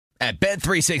At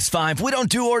Bet365, we don't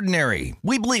do ordinary.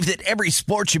 We believe that every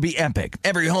sport should be epic.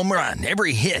 Every home run,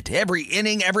 every hit, every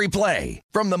inning, every play.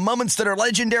 From the moments that are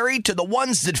legendary to the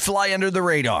ones that fly under the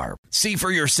radar. See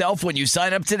for yourself when you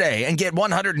sign up today and get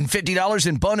 $150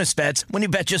 in bonus bets when you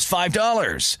bet just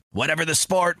 $5. Whatever the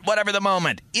sport, whatever the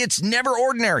moment, it's never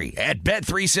ordinary at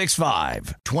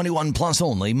Bet365. 21 plus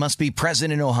only. Must be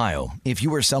present in Ohio. If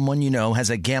you or someone you know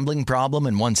has a gambling problem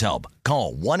and wants help,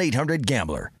 call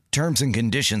 1-800-GAMBLER. Terms and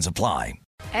conditions apply.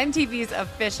 MTV's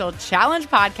official Challenge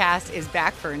podcast is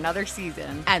back for another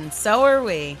season. And so are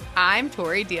we. I'm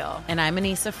Tori Deal. And I'm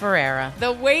Anissa Ferreira.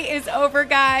 The wait is over,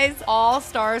 guys. All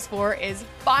Stars 4 is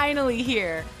finally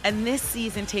here. And this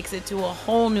season takes it to a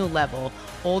whole new level.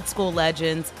 Old school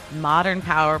legends, modern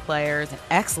power players, and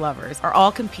ex-lovers are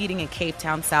all competing in Cape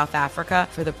Town, South Africa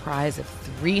for the prize of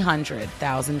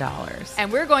 $300,000.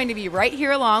 And we're going to be right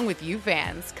here along with you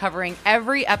fans, covering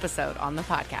every episode on the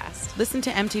podcast. Listen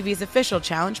to MTV's official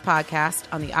Challenge podcast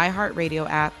on the iHeartRadio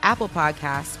app, Apple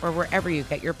Podcasts, or wherever you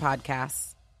get your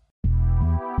podcasts.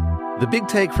 The Big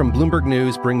Take from Bloomberg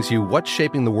News brings you what's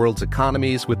shaping the world's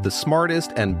economies with the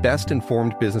smartest and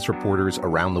best-informed business reporters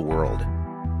around the world.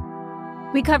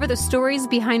 We cover the stories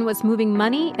behind what's moving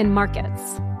money and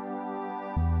markets,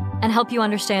 and help you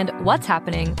understand what's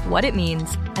happening, what it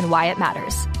means, and why it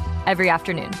matters every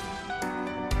afternoon.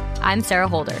 I'm Sarah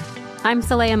Holder. I'm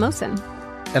Saleha Mohsin.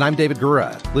 And I'm David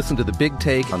Gura. Listen to The Big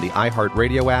Take on the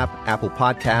iHeartRadio app, Apple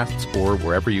Podcasts, or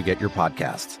wherever you get your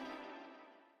podcasts.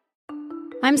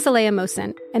 I'm Saleha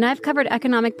Mohsin, and I've covered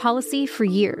economic policy for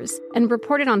years and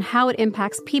reported on how it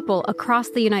impacts people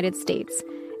across the United States.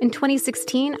 In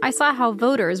 2016, I saw how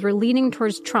voters were leaning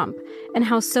towards Trump and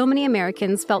how so many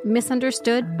Americans felt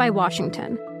misunderstood by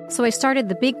Washington. So I started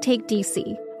The Big Take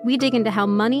DC. We dig into how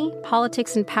money,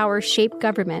 politics, and power shape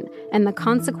government and the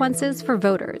consequences for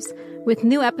voters. With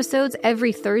new episodes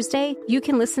every Thursday, you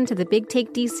can listen to The Big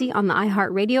Take DC on the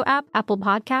iHeartRadio app, Apple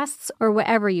Podcasts, or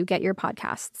wherever you get your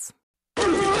podcasts.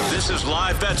 This is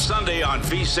Live Bet Sunday on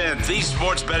VSiN, the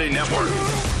Sports Betting Network.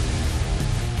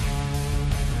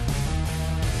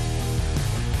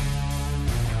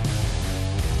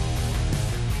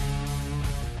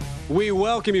 We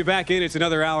welcome you back in. It's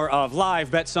another hour of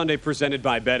Live Bet Sunday presented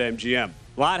by BetMGM.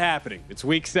 A lot happening. It's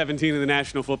Week 17 of the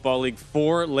National Football League.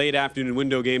 4 late afternoon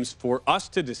window games for us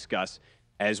to discuss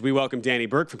as we welcome Danny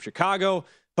Burke from Chicago,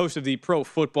 host of the Pro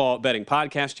Football Betting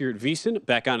Podcast here at VSiN,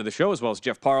 back onto the show, as well as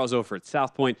Jeff Parles over at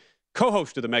South Point,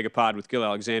 co-host of the Megapod with Gil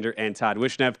Alexander and Todd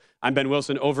Wishnev. I'm Ben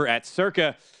Wilson over at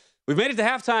Circa. We've made it to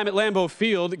halftime at Lambeau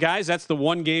Field. Guys, that's the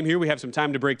one game here. We have some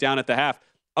time to break down at the half.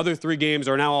 Other 3 games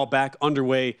are now all back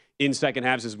underway in second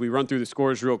halves as we run through the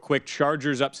scores real quick.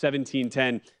 Chargers up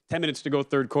 17-10. 10 minutes to go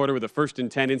third quarter with a 1st and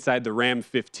 10 inside the Ram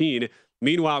 15.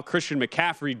 Meanwhile, Christian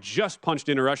McCaffrey just punched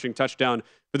in a rushing touchdown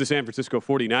for the San Francisco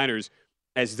 49ers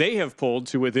as they have pulled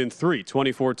to within 3,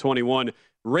 24-21.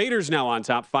 Raiders now on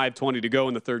top, 5:20 to go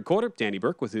in the third quarter. Danny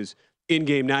Burke with his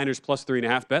in-game Niners plus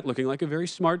 3.5 bet, looking like a very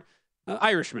smart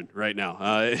Irishman right now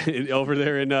over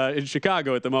there in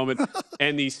Chicago at the moment.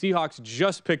 And the Seahawks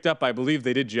just picked up, I believe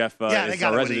they did, Jeff, it's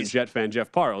our resident Jet fan,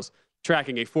 Jeff Parles,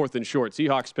 tracking a 4th and short.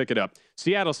 Seahawks pick it up.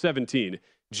 Seattle 17,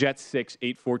 Jets 6,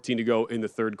 8:14 to go in the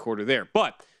third quarter there.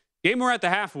 But game we're at the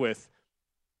half with,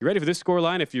 you ready for this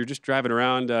scoreline if you're just driving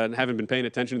around and haven't been paying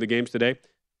attention to the games today?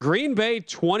 Green Bay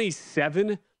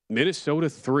 27, Minnesota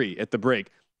 3 at the break.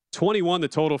 21 the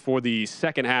total for the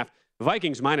second half.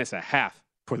 Vikings minus a half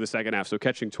for the second half, so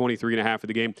catching 23.5 for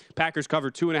the game. Packers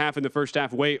cover 2.5 in the first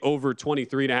half, way over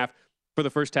 23.5 for the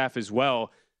first half as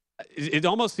well. It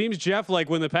almost seems, Jeff, like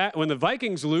when the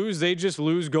Vikings lose, they just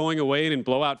lose going away and in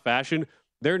blowout fashion.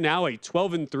 They're now a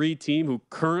 12-3 team who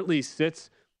currently sits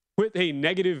with a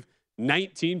negative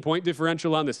 19-point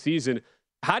differential on the season.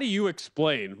 How do you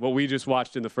explain what we just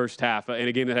watched in the first half in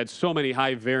a game that had so many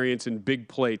high variance and big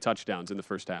play touchdowns in the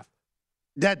first half?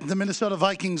 That the Minnesota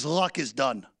Vikings' luck is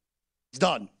done. It's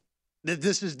done.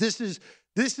 This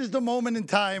is the moment in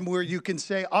time where you can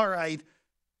say, all right,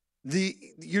 the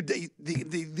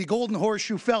golden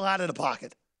horseshoe fell out of the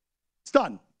pocket. It's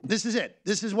done. This is it.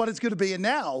 This is what it's going to be. And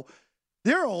now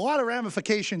there are a lot of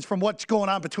ramifications from what's going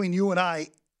on between you and I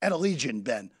and Allegiant,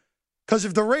 Ben. Because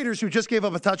if the Raiders, who just gave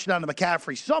up a touchdown to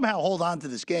McCaffrey, somehow hold on to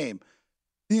this game,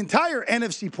 the entire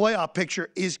NFC playoff picture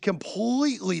is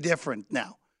completely different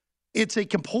now. It's a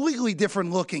completely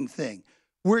different looking thing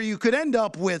where you could end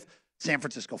up with San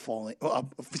Francisco falling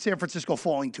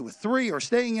to a 3 or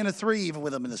staying in a 3, even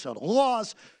with a Minnesota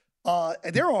loss.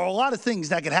 There are a lot of things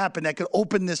that could happen that could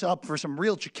open this up for some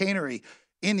real chicanery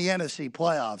in the NFC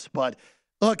playoffs. But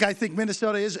look, I think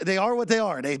Minnesota they are what they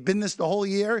are. They've been this the whole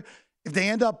year. If they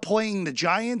end up playing the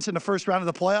Giants in the first round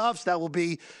of the playoffs, that will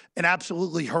be an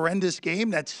absolutely horrendous game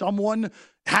that someone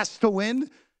has to win.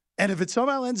 And if it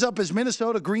somehow ends up as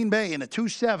Minnesota Green Bay in a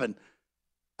 2-7,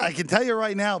 I can tell you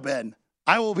right now, Ben,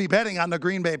 I will be betting on the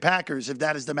Green Bay Packers if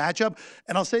that is the matchup.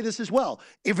 And I'll say this as well.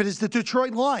 If it is the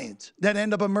Detroit Lions that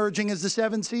end up emerging as the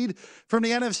 7th seed from the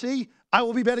NFC, I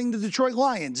will be betting the Detroit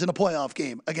Lions in a playoff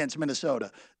game against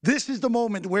Minnesota. This is the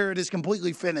moment where it is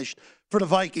completely finished for the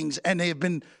Vikings. And they have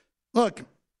been, look,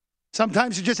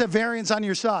 sometimes you just have variance on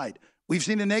your side. We've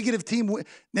seen a negative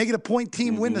point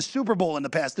team win the Super Bowl in the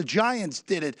past. The Giants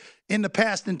did it in the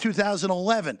past in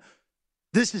 2011.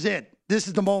 This is it. This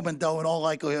is the moment, though, in all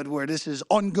likelihood, where this is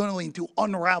going to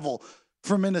unravel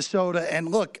for Minnesota. And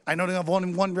look, I know they have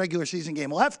one regular season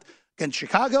game left against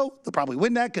Chicago. They'll probably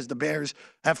win that because the Bears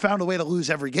have found a way to lose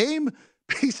every game,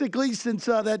 basically, since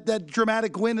that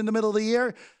dramatic win in the middle of the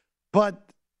year. But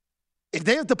if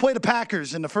they have to play the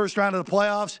Packers in the first round of the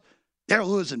playoffs, they're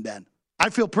losing, Ben. I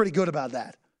feel pretty good about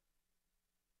that.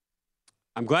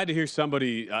 I'm glad to hear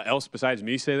somebody else besides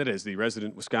me say that as the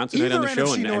resident Wisconsinite on the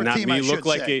show, and not team, me look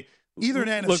like say. Either an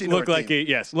NFC North team.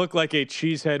 Look like a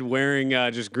cheesehead wearing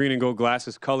just green and gold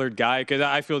glasses colored guy, because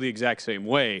I feel the exact same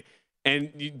way.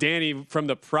 And Danny, from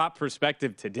the prop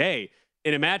perspective today,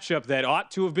 in a matchup that ought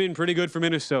to have been pretty good for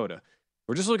Minnesota,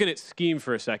 we're just looking at scheme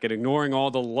for a second, ignoring all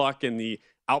the luck and the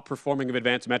outperforming of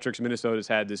advanced metrics Minnesota's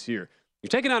had this year. You're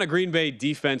taking on a Green Bay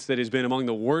defense that has been among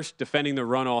the worst defending the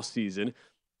run all season,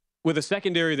 with a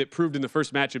secondary that proved in the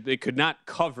first matchup they could not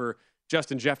cover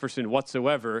Justin Jefferson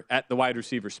whatsoever at the wide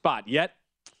receiver spot. Yet,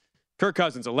 Kirk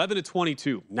Cousins,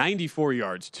 11-22, 94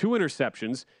 yards, 2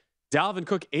 interceptions. Dalvin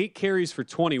Cook, 8 carries for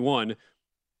 21.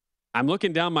 I'm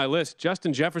looking down my list.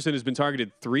 Justin Jefferson has been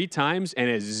targeted 3 times and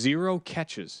has 0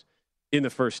 catches in the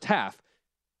first half.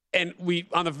 And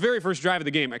on the very first drive of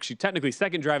the game, actually technically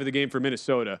second drive of the game for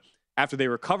Minnesota, after they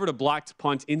recovered a blocked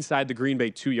punt inside the Green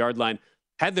Bay 2-yard line,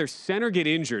 had their center get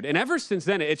injured. And ever since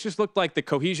then, it's just looked like the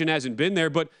cohesion hasn't been there.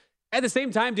 But at the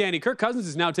same time, Danny, Kirk Cousins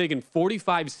has now taken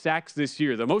 45 sacks this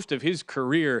year, the most of his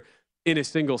career in a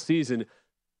single season.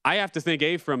 I have to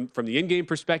think, from the in-game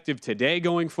perspective today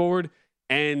going forward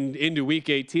and into Week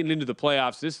 18 and into the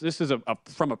playoffs, this is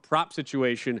from a prop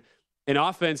situation, an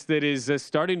offense that is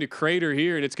starting to crater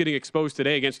here, and it's getting exposed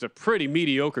today against a pretty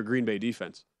mediocre Green Bay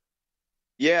defense.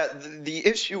 Yeah, the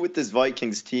issue with this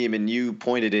Vikings team, and you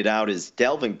pointed it out, is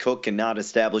Dalvin Cook and not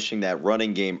establishing that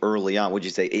running game early on. Would you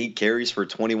say 8 carries for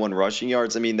 21 rushing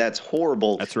yards? I mean, that's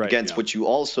horrible. That's right, against what you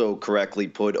also correctly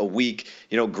put, a weak,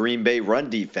 Green Bay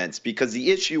run defense. Because the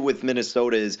issue with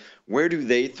Minnesota is, where do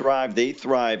they thrive? They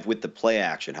thrive with the play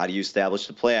action. How do you establish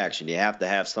the play action? You have to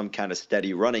have some kind of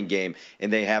steady running game,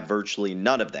 and they have virtually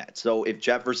none of that. So if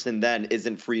Jefferson then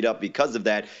isn't freed up because of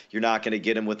that, you're not going to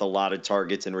get him with a lot of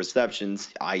targets and receptions,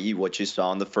 i.e. what you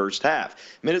saw in the first half.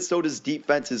 Minnesota's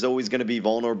defense is always going to be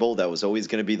vulnerable. That was always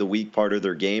going to be the weak part of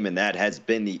their game, and that has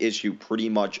been the issue pretty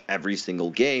much every single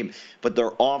game. But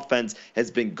their offense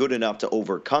has been good enough to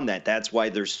overcome that. That's why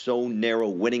there's so narrow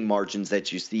winning margins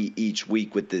that you see each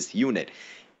week with this unit.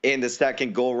 In the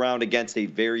second go-around against a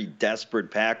very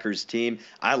desperate Packers team,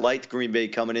 I liked Green Bay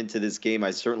coming into this game. I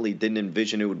certainly didn't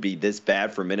envision it would be this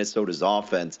bad for Minnesota's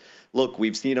offense. Look,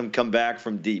 we've seen them come back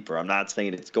from deeper. I'm not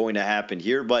saying it's going to happen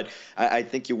here, but I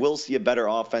think you will see a better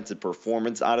offensive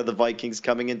performance out of the Vikings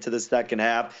coming into the second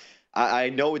half. I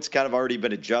know it's kind of already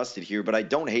been adjusted here, but I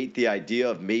don't hate the idea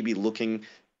of maybe looking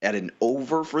at an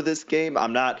over for this game.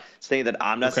 I'm not saying that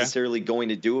I'm necessarily going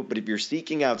to do it, but if you're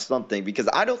seeking out something, because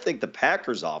I don't think the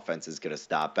Packers offense is going to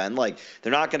stop, Ben. Like,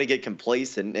 they're not going to get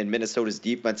complacent, and Minnesota's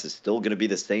defense is still going to be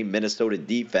the same Minnesota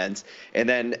defense. And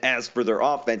then as for their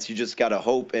offense, you just got to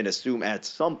hope and assume at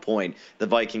some point the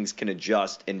Vikings can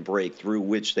adjust and break through,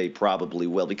 which they probably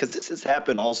will, because this has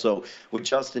happened also with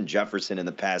Justin Jefferson in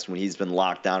the past when he's been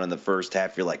locked down in the first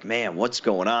half. You're like, man, what's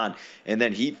going on? And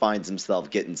then he finds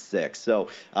himself getting sick. So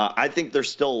I think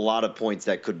there's still a lot of points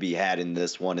that could be had in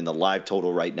this one, and the live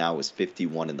total right now is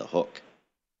 51 in the hook.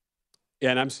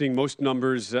 Yeah, and I'm seeing most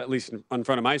numbers, at least in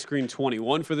front of my screen,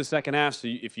 21 for the second half. So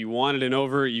if you wanted an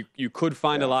over, you could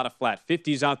find a lot of flat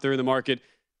 50s out there in the market.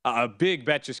 A big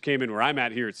bet just came in where I'm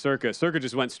at here at Circa. Circa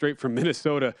just went straight from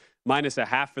Minnesota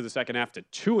 -0.5 for the second half to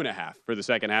 2.5 for the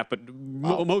second half. But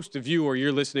most of you, or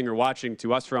you're listening or watching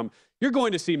to us from, you're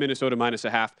going to see Minnesota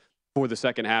 -0.5 for the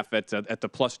second half at the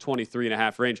plus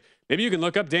 23.5 range. Maybe you can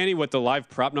look up, Danny, what the live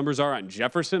prop numbers are on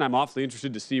Jefferson. I'm awfully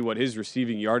interested to see what his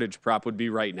receiving yardage prop would be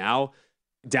right now,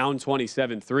 down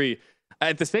 27-3.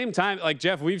 At the same time, like,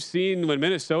 Jeff, we've seen when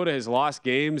Minnesota has lost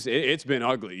games, it's been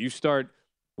ugly. You start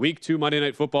Week 2 Monday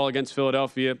Night Football against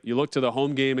Philadelphia. You look to the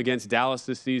home game against Dallas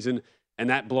this season, and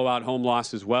that blowout home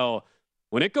loss as well.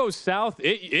 when it goes south,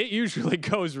 it usually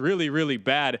goes really, really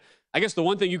bad. I guess the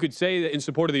one thing you could say in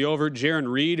support of the over,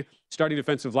 Jaron Reed, starting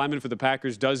defensive lineman for the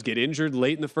Packers, does get injured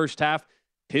late in the first half.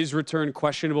 His return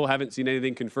questionable. Haven't seen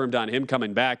anything confirmed on him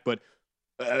coming back, but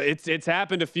it's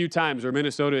happened a few times where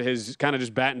Minnesota has kind of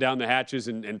just battened down the hatches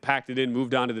and packed it in,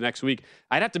 moved on to the next week.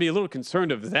 I'd have to be a little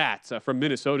concerned of that from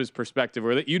Minnesota's perspective,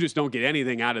 where you just don't get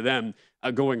anything out of them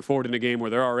going forward in a game where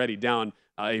they're already down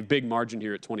a big margin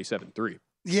here at 27-3.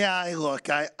 Yeah, look,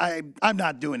 I'm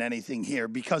not doing anything here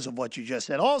because of what you just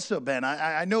said. Also, Ben,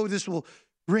 I know this will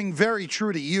ring very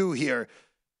true to you here.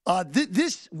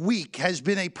 This week has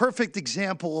been a perfect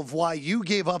example of why you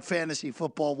gave up fantasy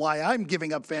football, why I'm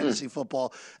giving up fantasy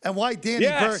football, and why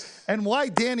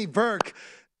Danny Burke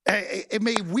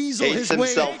may weasel his way.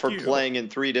 Hates himself for playing in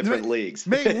 3 different leagues.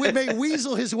 may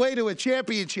weasel his way to a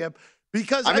championship.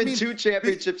 Because I'm in 2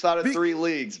 championships out of 3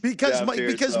 leagues. Because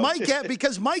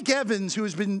Mike Evans, who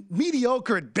has been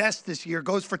mediocre at best this year,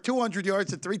 goes for 200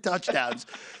 yards and 3 touchdowns.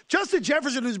 Justin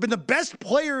Jefferson, who's been the best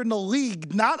player in the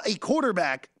league, not a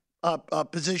quarterback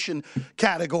position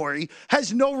category,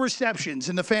 has no receptions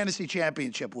in the fantasy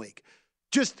championship week.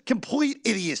 Just complete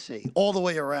idiocy all the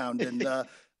way around. And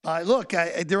look,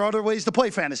 there are other ways to play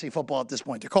fantasy football at this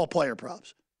point. They're called player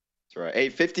props. That's right. Hey,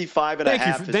 55 and a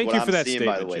half is what I'm seeing,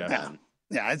 by the way, Ben.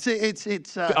 Yeah, it's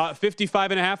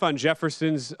 55 and a half on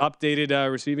Jefferson's updated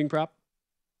receiving prop.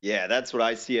 Yeah, that's what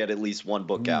I see at least one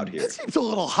book out here. That seems a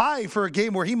little high for a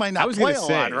game where he might not play a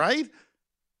lot, right?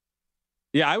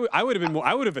 Yeah, I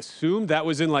would have assumed that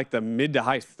was in like the mid to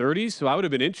high 30s, so I would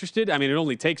have been interested. I mean, it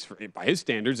only takes, by his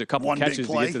standards, a couple catches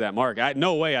to get to that mark.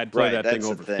 No way I'd play that thing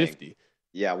over 50.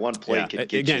 Yeah, one play could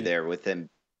get you there with him.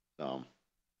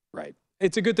 Right.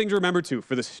 It's a good thing to remember, too.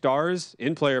 For the stars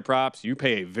in player props, you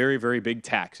pay a very, very big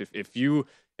tax. If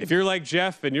you're like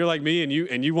Jeff and you're like me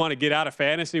and you want to get out of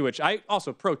fantasy, which I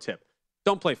also, pro tip,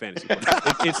 don't play fantasy.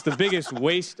 It's the biggest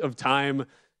waste of time,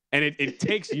 and it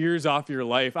takes years off your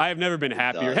life. I have never been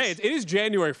happier. Hey, it is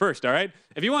January 1st, all right?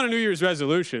 If you want a New Year's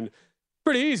resolution,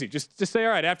 pretty easy. Just say,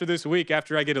 all right, after this week,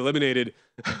 after I get eliminated,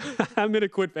 I'm going to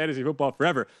quit fantasy football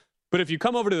forever. But if you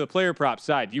come over to the player prop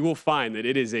side, you will find that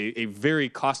it is a very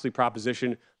costly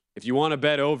proposition. If you want to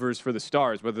bet overs for the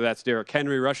stars, whether that's Derrick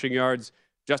Henry rushing yards,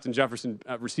 Justin Jefferson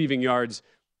receiving yards,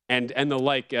 and the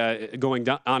like, going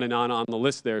on and on the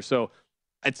list there. So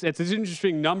it's an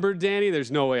interesting number, Danny.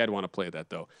 There's no way I'd want to play that,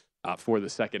 though, for the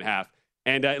second half.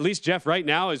 And at least, Jeff, right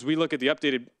now, as we look at the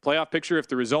updated playoff picture, if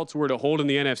the results were to hold in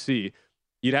the NFC,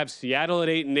 you'd have Seattle at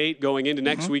 8-8 going into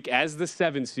next week as the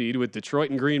 7 seed, with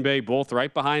Detroit and Green Bay both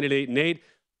right behind at 8-8.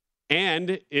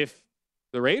 And if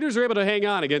the Raiders are able to hang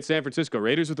on against San Francisco,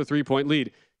 Raiders with a 3-point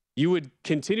lead, you would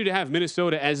continue to have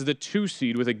Minnesota as the 2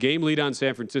 seed with a game lead on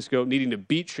San Francisco, needing to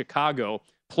beat Chicago,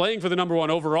 playing for the number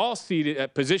 1 overall seed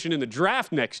position in the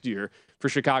draft next year for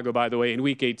Chicago, by the way, in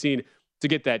Week 18 to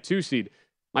get that 2 seed.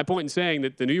 My point in saying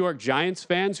that the New York Giants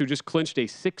fans, who just clinched a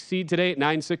 6 seed today at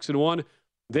 9-6-1,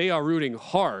 they are rooting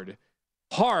hard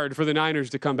for the Niners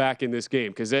to come back in this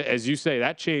game, because, as you say,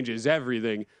 that changes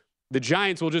everything. The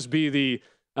Giants will just be the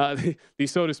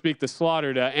so to speak, the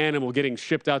slaughtered animal getting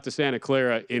shipped out to Santa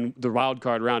Clara in the wild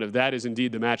card round, if that is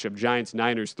indeed the matchup.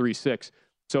 Giants-Niners 3-6.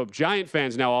 So Giant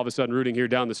fans now all of a sudden rooting here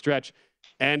down the stretch.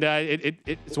 And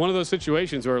it's one of those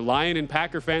situations where Lion and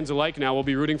Packer fans alike now will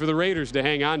be rooting for the Raiders to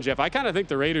hang on, Jeff. I kind of think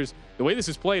the Raiders, the way this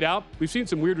is played out, we've seen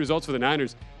some weird results for the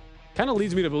Niners, kind of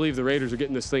leads me to believe the Raiders are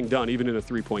getting this thing done, even in a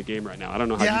 3-point game right now. I don't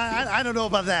know how you feel. I don't know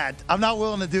about that. I'm not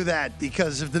willing to do that,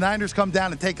 because if the Niners come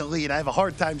down and take a lead, I have a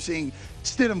hard time seeing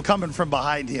Stidham coming from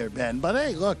behind here, Ben. But,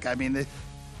 hey, look, I mean,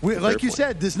 like you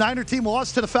said, this Niner team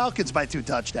lost to the Falcons by 2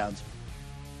 touchdowns.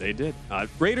 They did.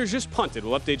 Raiders just punted.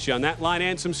 We'll update you on that line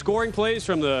and some scoring plays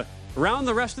from around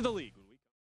the rest of the league.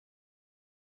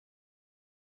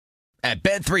 At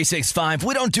Bet365,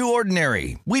 we don't do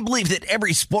ordinary. We believe that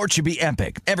every sport should be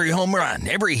epic. Every home run,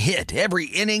 every hit, every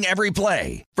inning, every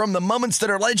play. From the moments that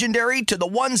are legendary to the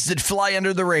ones that fly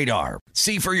under the radar.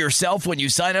 See for yourself when you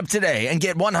sign up today and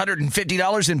get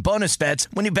 $150 in bonus bets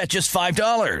when you bet just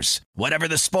 $5. Whatever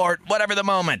the sport, whatever the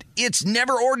moment, it's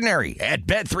never ordinary at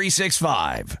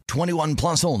Bet365. 21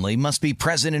 plus only. Must be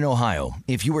present in Ohio.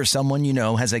 If you or someone you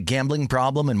know has a gambling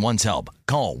problem and wants help,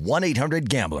 call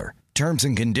 1-800-GAMBLER. Terms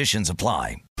and conditions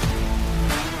apply.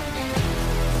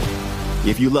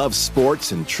 If you love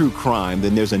sports and true crime,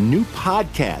 then there's a new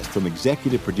podcast from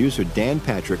executive producer Dan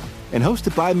Patrick and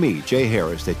hosted by me, Jay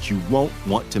Harris, that you won't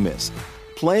want to miss.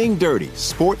 Playing Dirty: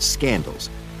 Sports Scandals.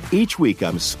 Each week,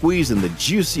 I'm squeezing the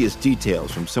juiciest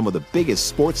details from some of the biggest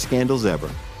sports scandals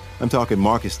ever. I'm talking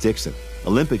Marcus Dixon,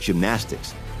 Olympic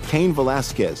gymnastics, Cain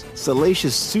Velasquez,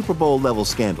 salacious Super Bowl-level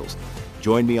scandals.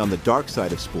 Join me on the dark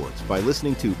side of sports by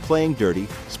listening to Playing Dirty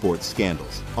Sports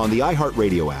Scandals on the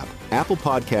iHeartRadio app, Apple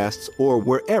Podcasts, or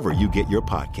wherever you get your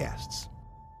podcasts.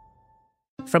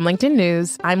 From LinkedIn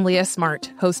News, I'm Leah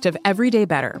Smart, host of Everyday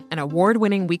Better, an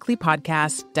award-winning weekly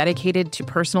podcast dedicated to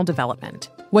personal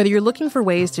development. Whether you're looking for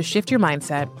ways to shift your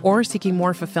mindset or seeking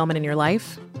more fulfillment in your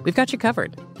life, we've got you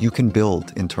covered. You can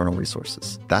build internal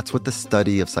resources. That's what the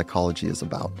study of psychology is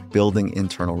about, building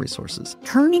internal resources.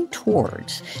 Turning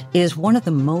towards is one of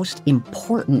the most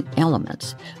important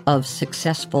elements of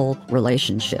successful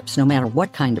relationships, no matter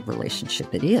what kind of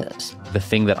relationship it is. The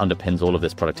thing that underpins all of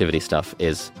this productivity stuff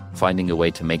is finding a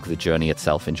way to make the journey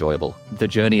itself enjoyable. The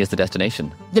journey is the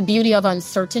destination. The beauty of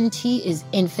uncertainty is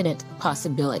infinite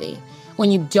possibility. When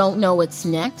you don't know what's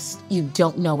next, you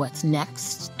don't know what's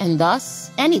next. And thus,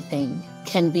 anything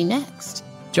can be next.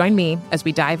 Join me as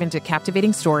we dive into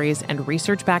captivating stories and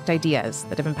research-backed ideas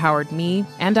that have empowered me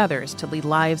and others to lead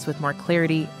lives with more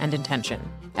clarity and intention.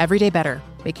 Everyday Better,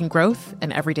 making growth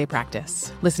an everyday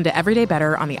practice. Listen to Everyday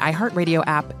Better on the iHeartRadio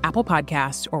app, Apple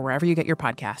Podcasts, or wherever you get your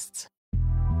podcasts.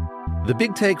 The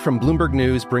Big Take from Bloomberg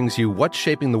News brings you what's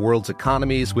shaping the world's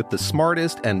economies with the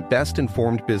smartest and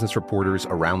best-informed business reporters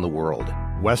around the world.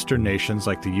 Western nations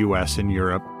like the U.S. and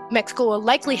Europe. Mexico will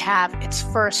likely have its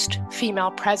first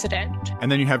female president.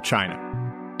 And then you have China.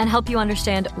 And help you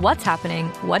understand what's happening,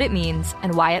 what it means,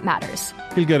 and why it matters.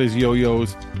 He'll get his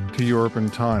yo-yos to Europe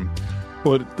in time.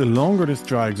 But the longer this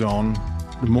drags on,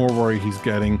 the more worried he's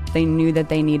getting. They knew that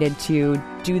they needed to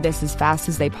do this as fast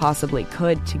as they possibly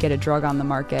could to get a drug on the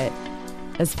market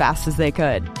as fast as they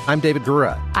could. I'm David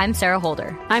Gura. I'm Sarah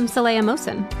Holder. I'm Saleha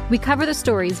Mohsen. We cover the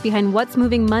stories behind what's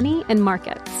moving money and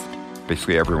markets.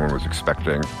 Basically, everyone was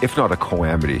expecting, if not a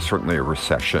calamity, certainly a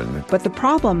recession. But the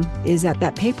problem is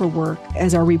that paperwork,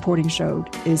 as our reporting showed,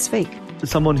 is fake.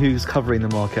 As someone who's covering the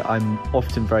market, I'm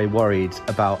often very worried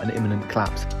about an imminent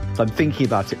collapse. So I'm thinking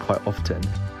about it quite often.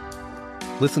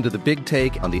 Listen to The Big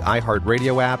Take on the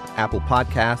iHeartRadio app, Apple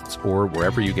Podcasts, or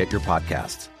wherever you get your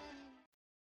podcasts.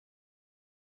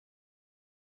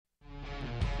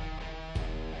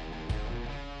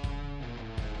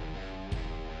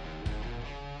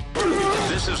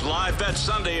 This is Live Bet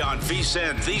Sunday on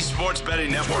VSiN, the Sports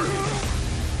Betting Network.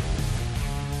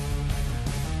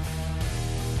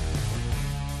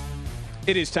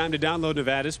 It is time to download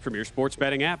Nevada's premier sports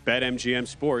betting app, BetMGM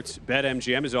Sports.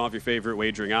 BetMGM is all of your favorite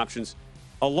wagering options,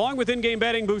 along with in-game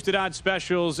betting, boosted odds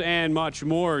specials, and much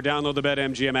more. Download the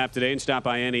BetMGM app today and stop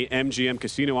by any MGM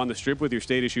casino on the Strip with your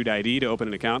state-issued ID to open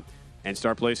an account and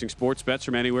start placing sports bets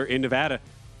from anywhere in Nevada.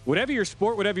 Whatever your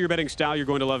sport, whatever your betting style, you're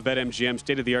going to love BetMGM.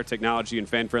 State-of-the-art technology and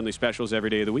fan-friendly specials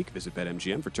every day of the week. Visit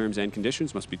BetMGM for terms and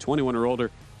conditions. Must be 21 or older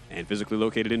and physically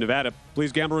located in Nevada.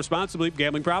 Please gamble responsibly.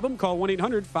 Gambling problem? Call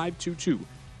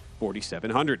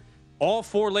 1-800-522-4700. All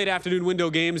 4 late afternoon window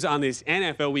games on this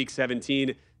NFL Week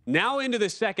 17. Now into the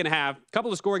second half. A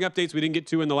couple of scoring updates we didn't get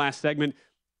to in the last segment.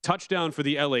 Touchdown for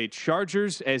the LA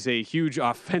Chargers as a huge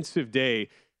offensive day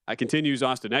continues.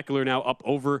 Austin Eckler now up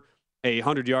over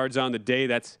 100 yards on the day.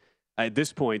 That's at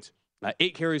this point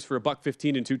 8 carries for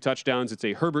 $115 and 2 touchdowns. It's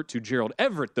a Herbert to Gerald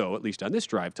Everett, though, at least on this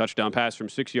drive. Touchdown pass from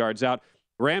 6 yards out.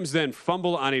 Rams then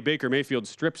fumble on a Baker Mayfield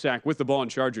strip sack with the ball in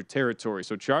Charger territory.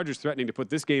 So Chargers threatening to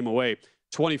put this game away.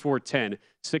 24-10,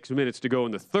 6 minutes to go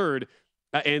in the third.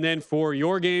 And then for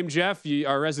your game, Jeff,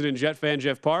 our resident Jet fan,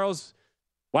 Jeff Parles.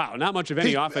 Wow, not much of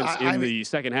any offense in the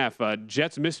second half.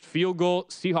 Jets missed field goal.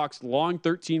 Seahawks long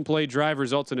 13-play drive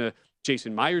results in a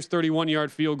Jason Myers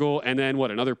 31-yard field goal, and then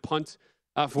another punt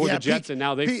for the Jets, and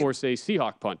now they force a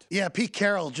Seahawk punt. Yeah, Pete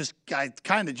Carroll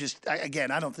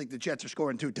again, I don't think the Jets are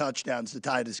scoring 2 touchdowns to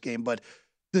tie this game, but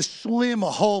the slim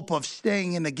hope of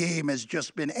staying in the game has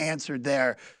just been answered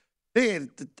there. They had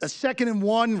a 2nd and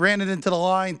 1, ran it into the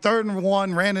line. 3rd and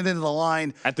 1, ran it into the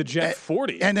line at the Jet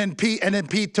 40. And then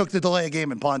Pete took the delay of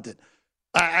game and punted.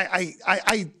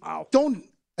 Wow. Don't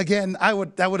again.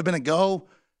 That would have been a go.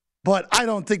 But I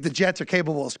don't think the Jets are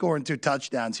capable of scoring 2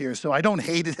 touchdowns here, so I don't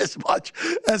hate it as much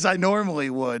as I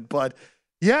normally would. But,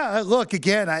 yeah, look,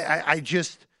 again, I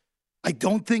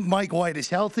don't think Mike White is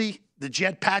healthy. The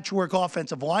Jet patchwork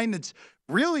offensive line,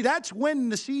 that's when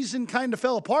the season kind of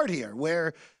fell apart here,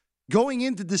 where going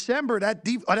into December, that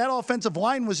offensive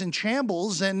line was in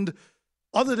shambles, and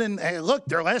other than, hey, look,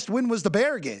 their last win was the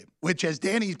Bear game, which, as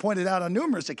Danny's pointed out on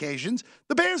numerous occasions,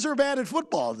 the Bears are bad at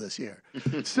football this year.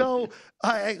 So,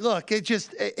 look,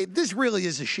 this really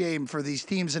is a shame for these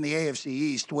teams in the AFC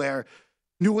East, where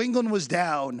New England was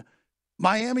down,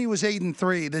 Miami was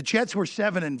 8-3, the Jets were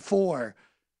 7-4,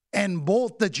 and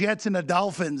both the Jets and the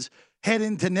Dolphins head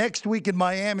into next week in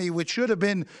Miami, which should have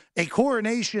been a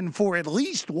coronation for at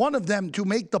least one of them to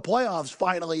make the playoffs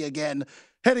finally again,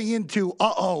 heading into,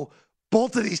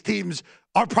 both of these teams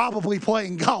are probably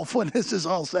playing golf when this is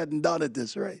all said and done at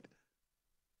this rate.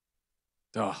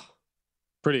 Oh,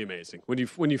 pretty amazing when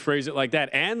you phrase it like that.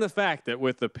 And the fact that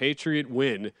with the Patriot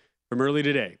win from early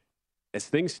today, as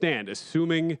things stand,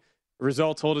 assuming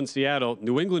results hold in Seattle,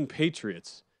 New England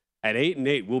Patriots at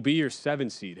 8-8 will be your 7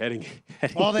 seed heading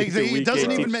well, it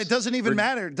doesn't even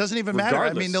matter. It doesn't even matter.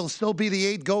 I mean, they'll still be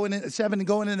the 7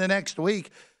 going into next week.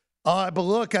 But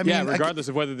look, I mean, regardless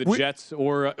of whether the Jets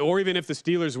or even if the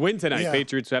Steelers win tonight,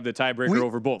 Patriots have the tiebreaker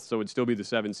over both, so it'd still be the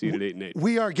 7 seed at 8-8.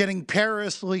 We are getting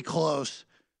perilously close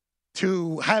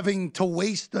to having to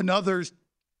waste another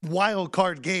wild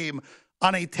card game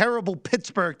on a terrible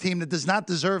Pittsburgh team that does not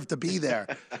deserve to be there.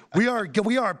 we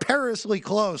are perilously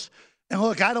close. And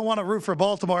look, I don't want to root for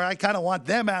Baltimore. I kind of want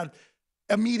them out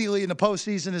immediately in the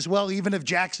postseason as well, even if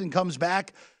Jackson comes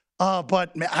back.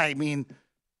 But I mean,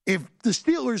 if the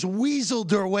Steelers weaseled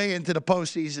their way into the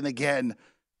postseason again,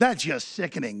 that's just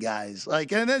sickening, guys.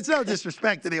 And it's no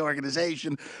disrespect to the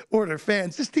organization or their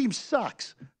fans. This team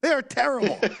sucks. They are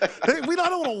terrible. We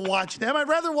don't want to watch them. I'd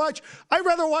rather watch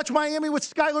Miami with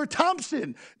Skylar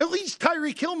Thompson. At least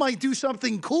Tyreek Hill might do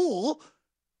something cool.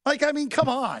 Come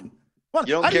on. You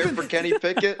don't care for Kenny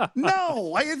Pickett?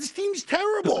 No. This team's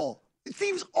terrible. This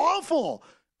team's awful.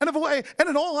 And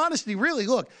in all honesty, really,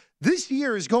 look, this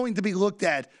year is going to be looked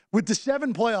at with the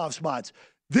 7 playoff spots.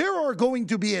 There are going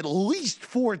to be at least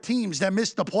 4 teams that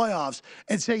miss the playoffs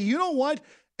and say, you know what?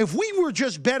 If we were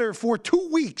just better for 2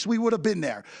 weeks, we would have been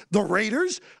there. The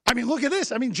Raiders, look at this.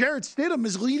 Jarrett Stidham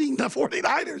is leading the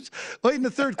 49ers late in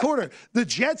the third quarter. The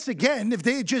Jets, again, if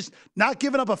they had just not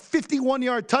given up a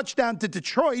 51-yard touchdown to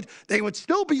Detroit, they would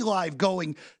still be live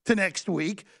going to next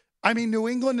week. New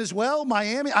England as well,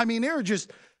 Miami. this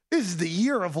is the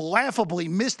year of laughably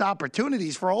missed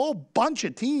opportunities for a whole bunch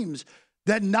of teams.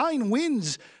 That 9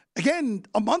 wins, again,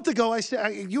 a month ago,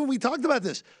 we talked about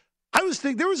this. I was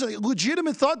thinking there was a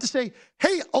legitimate thought to say,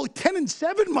 hey,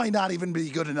 10-7 might not even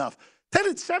be good enough.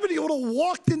 10-7, you would have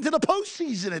walked into the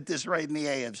postseason at this rate in the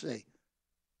AFC.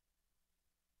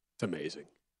 It's amazing.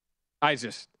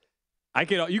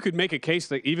 You could make a case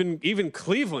that even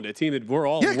Cleveland, a team that we're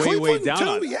all way down too,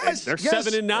 on, yes, they're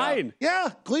 7-9.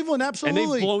 Yeah, Cleveland, absolutely.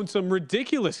 And they've blown some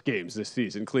ridiculous games this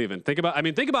season. Cleveland. Think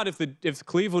about if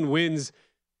Cleveland wins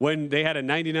when they had a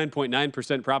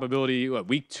 99.9% probability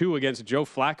week 2 against Joe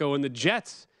Flacco and the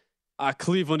Jets.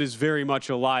 Cleveland is very much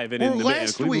alive, and or in the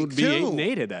last Cleveland week would be too.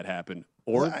 8-8 had that happened.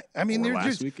 Or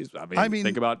last week is.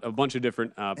 Think about a bunch of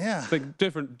different,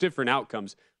 different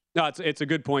outcomes. No, it's a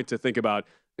good point to think about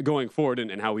going forward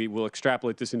and how we will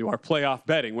extrapolate this into our playoff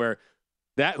betting, where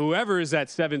that whoever is that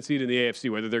 7 seed in the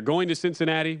AFC, whether they're going to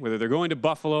Cincinnati, whether they're going to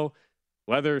Buffalo,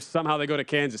 whether somehow they go to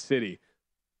Kansas City,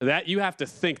 that you have to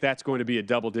think that's going to be a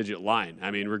double-digit line.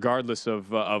 Regardless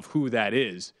of who that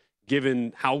is,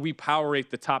 given how we power rate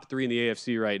the top 3 in the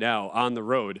AFC right now on the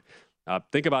road.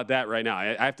 Think about that right now.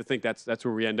 I have to think that's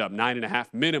where we end up, 9.5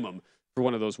 minimum for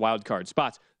one of those wild card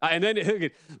spots. And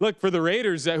then look for the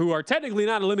Raiders, who are technically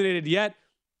not eliminated yet.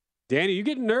 Danny, you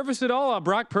getting nervous at all?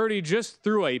 Brock Purdy just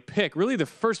threw a pick, really the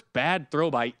first bad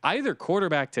throw by either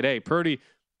quarterback today. Purdy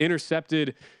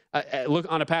intercepted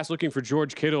on a pass looking for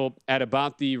George Kittle at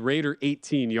about the Raider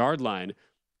 18-yard line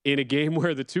in a game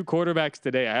where the 2 quarterbacks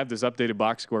today, I have this updated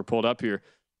box score pulled up here,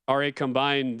 are a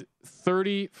combined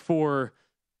 30 for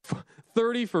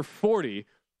 40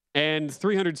 and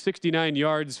 369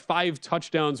 yards, 5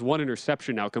 touchdowns, 1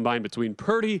 interception now combined between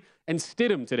Purdy and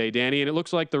Stidham today, Danny. And it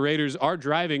looks like the Raiders are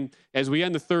driving as we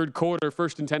end the third quarter,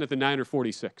 1st and 10 at the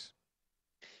 9:46.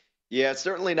 Yeah, it's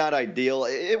certainly not ideal.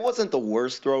 It wasn't the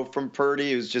worst throw from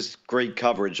Purdy. It was just great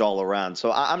coverage all around.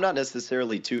 So I'm not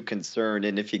necessarily too concerned.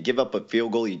 And if you give up a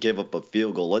field goal, you give up a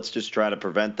field goal. Let's just try to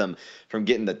prevent them from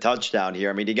getting the touchdown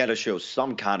here. You got to show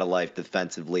some kind of life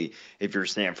defensively if you're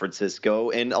San Francisco.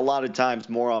 And a lot of times,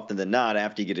 more often than not,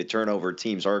 after you get a turnover,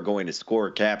 teams are going to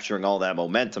score, capturing all that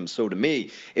momentum. So to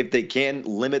me, if they can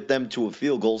limit them to a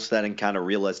field goal, setting kind of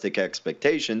realistic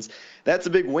expectations, that's a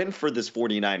big win for this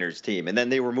 49ers team. And then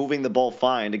they were moving the ball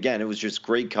fine. Again, it was just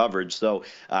great coverage. So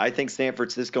I think San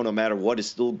Francisco, no matter what, is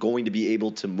still going to be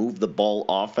able to move the ball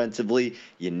offensively.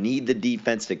 You need the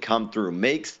defense to come through.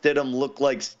 Make Stidham look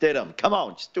like Stidham. Come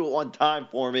on, just do it one time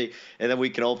for me, and then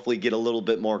we can hopefully get a little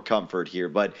bit more comfort here.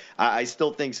 But I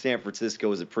still think San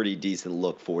Francisco is a pretty decent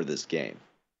look for this game.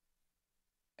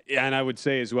 Yeah, and I would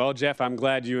say as well, Jeff, I'm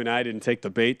glad you and I didn't take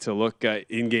the bait to look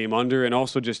in-game under. And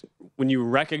also just when you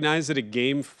recognize that a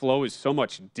game flow is so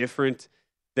much different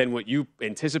than what you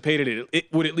anticipated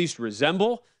it would at least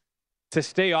resemble, to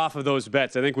stay off of those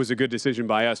bets, I think was a good decision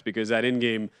by us because that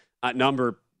in-game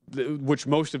number, which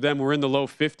most of them were in the low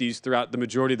 50s throughout the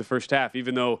majority of the first half,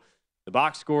 even though the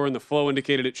box score and the flow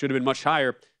indicated it should have been much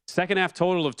higher. Second half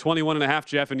total of 21.5,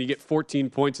 Jeff, and you get 14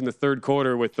 points in the third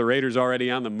quarter with the Raiders already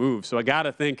on the move. So I got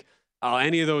to think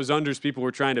any of those unders people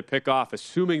were trying to pick off,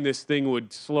 assuming this thing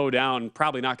would slow down,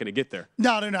 probably not going to get there.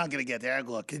 No, they're not going to get there.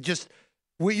 Look,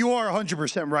 you are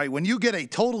 100% right. When you get a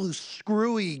totally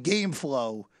screwy game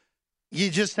flow, you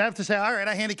just have to say, all right,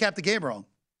 I handicapped the game wrong.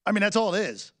 I mean, that's all it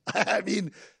is. I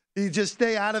mean, you just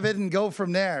stay out of it and go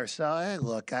from there. So, hey,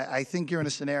 look, I think you're in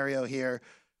a scenario here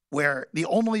where the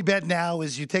only bet now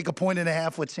is you take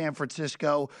 1.5 with San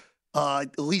Francisco,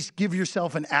 at least give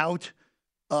yourself an out.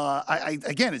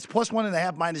 Again, it's plus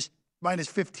 1.5, minus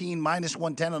 15, minus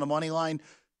 110 on the money line.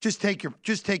 Just take your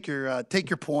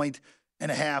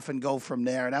 1.5 and go from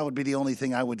there. And that would be the only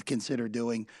thing I would consider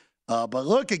doing. But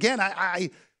look, again, I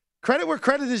credit where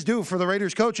credit is due for the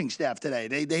Raiders coaching staff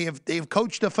today. They've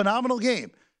coached a phenomenal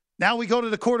game. Now we go to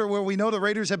the quarter where we know the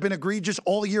Raiders have been egregious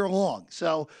all year long.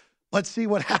 So let's see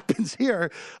what happens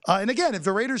here. And again, if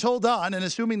the Raiders hold on, and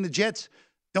assuming the Jets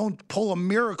don't pull a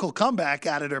miracle comeback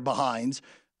out of their behinds,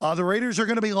 the Raiders are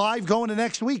going to be live going to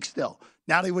next week still.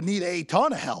 Now they would need a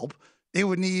ton of help. They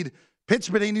would need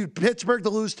Pittsburgh. They need Pittsburgh to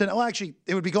lose tonight. Well, actually,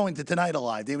 they would be going to tonight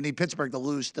alive. They would need Pittsburgh to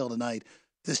lose still tonight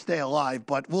to stay alive.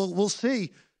 But we'll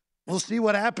see. We'll see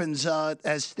what happens.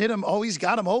 As Stidham always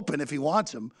got him open if he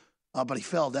wants him. But he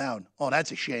fell down. Oh,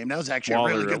 that's a shame. That was actually a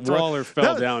really good throw. Waller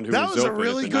fell down. That was a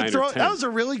really good throw. That was a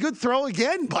really good throw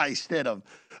again by Stidham.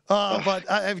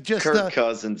 But I've just Kirk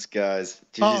Cousins, guys.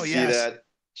 Did you see that?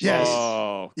 Yes.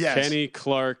 Oh, yes. Kenny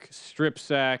Clark, strip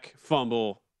sack,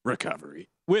 fumble, recovery.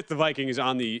 With the Vikings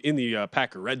in the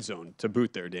Packer red zone to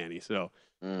boot there, Danny. So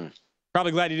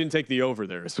probably glad you didn't take the over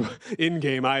there in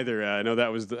game either. I know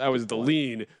that was the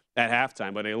lean at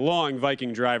halftime, but a long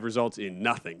Viking drive results in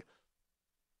nothing.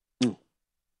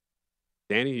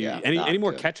 Danny, any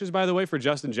more catches, by the way, for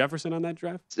Justin Jefferson on that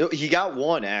drive? So he got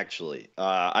one, actually.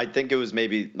 I think it was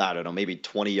maybe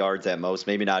 20 yards at most,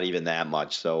 maybe not even that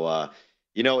much. So,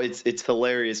 it's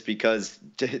hilarious because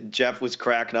Jeff was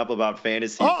cracking up about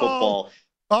fantasy football.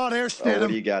 Oh, there's Stidham. What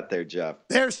do you got there, Jeff?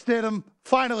 There's Stidham.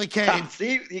 Finally came.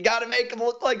 See, you got to make him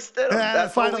look like Stidham. Yeah,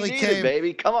 That's finally what we needed, came.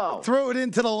 Baby. Come on. Threw it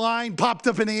into the line, popped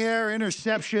up in the air,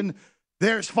 interception.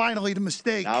 There's finally the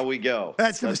mistake. Now we go.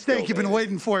 That's the mistake you've been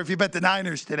waiting for if you bet the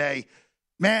Niners today.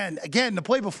 Man, again, the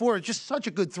play before, just such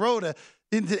a good throw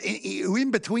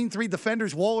in between three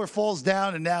defenders. Waller falls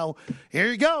down, and now here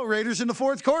you go. Raiders in the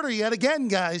fourth quarter yet again,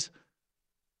 guys.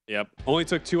 Yep. Only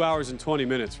took 2 hours and 20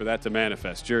 minutes for that to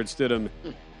manifest. Jarrett Stidham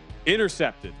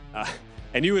intercepted.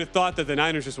 And you would have thought that the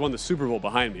Niners just won the Super Bowl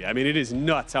behind me. I mean, it is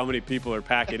nuts how many people are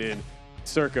packing in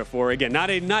circa for, again, not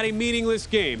a meaningless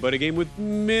game, but a game with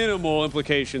minimal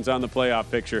implications on the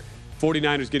playoff picture.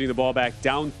 49ers getting the ball back,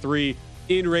 down 3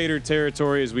 in Raider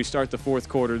territory as we start the fourth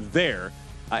quarter there.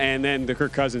 And then the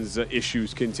Kirk Cousins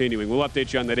issues continuing. We'll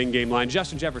update you on that in-game line.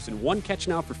 Justin Jefferson, 1 catch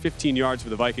now for 15 yards for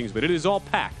the Vikings, but it is all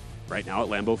packed right now at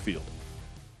Lambeau Field.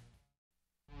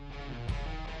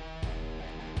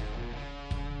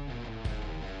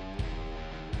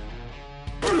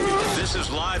 This is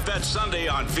Live Bet Sunday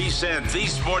on VSiN, the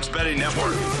Sports Betting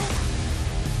Network.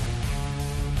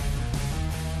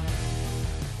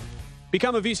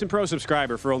 Become a VSiN Pro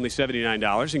subscriber for only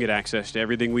 $79 and get access to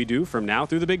everything we do from now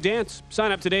through the big dance.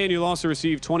 Sign up today and you'll also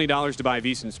receive $20 to buy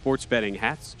VSiN sports betting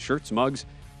hats, shirts, mugs,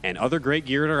 and other great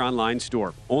gear at our online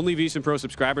store. Only VSiN Pro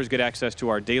subscribers get access to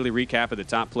our daily recap of the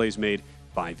top plays made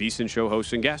by VSiN show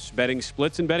hosts and guests, betting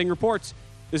splits and betting reports.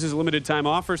 This is a limited time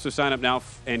offer, so sign up now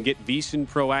and get VSiN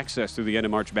Pro access through the end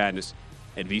of March Madness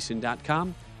at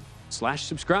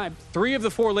VSiN.com/subscribe. 3 of the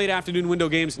 4 late afternoon window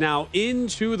games now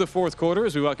into the fourth quarter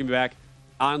as we welcome you back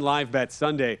on Live Bet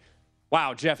Sunday.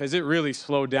 Wow, Jeff, has it really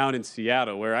slowed down in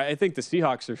Seattle, where I think the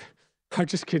Seahawks are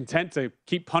just content to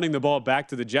keep punting the ball back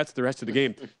to the Jets the rest of the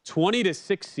game.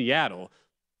 20-6 Seattle,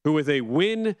 who with a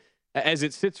win as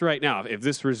it sits right now, if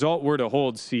this result were to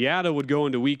hold, Seattle would go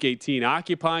into Week 18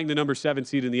 occupying the number 7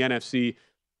 seed in the NFC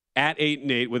at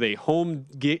 8-8 with a home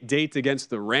date against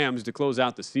the Rams to close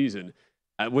out the season.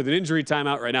 With an injury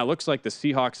timeout right now, looks like the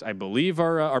Seahawks, I believe,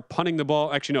 are punting the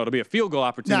ball. Actually, no, it'll be a field goal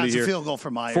opportunity here. No, it's a field goal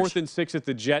for Myers. 4th and 6 at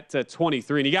the Jet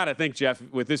 23. And you got to think, Jeff,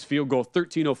 with this field goal,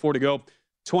 13:04 to go,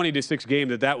 20-6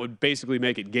 game, that would basically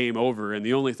make it game over. And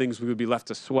the only things we would be left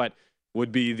to sweat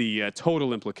would be the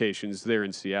total implications there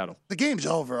in Seattle. The game's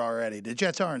over already. The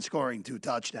Jets aren't scoring 2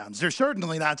 touchdowns. They're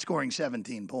certainly not scoring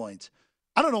 17 points.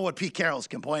 I don't know what Pete Carroll's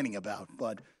complaining about,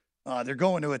 but They're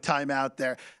going to a timeout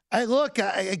there. Look,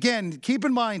 again, keep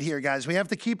in mind here, guys, we have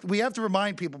to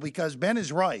remind people because Ben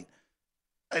is right.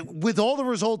 With all the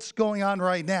results going on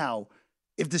right now,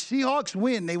 if the Seahawks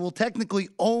win, they will technically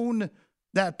own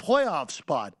that playoff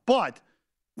spot. But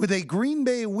with a Green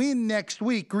Bay win next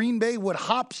week, Green Bay would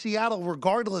hop Seattle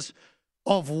regardless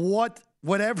of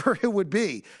whatever it would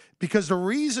be. Because the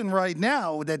reason right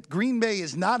now that Green Bay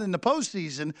is not in the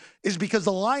postseason is because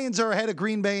the Lions are ahead of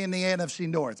Green Bay in the NFC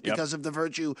North because of the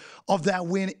virtue of that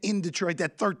win in Detroit,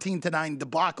 that 13-9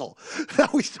 debacle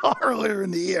that we saw earlier in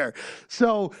the year.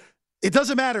 So it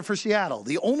doesn't matter for Seattle.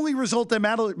 The only result that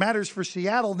matters for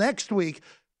Seattle next week,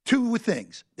 two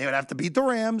things. They would have to beat the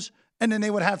Rams, and then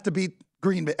they would have to beat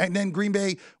Green Bay. And then Green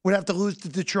Bay would have to lose to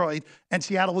Detroit, and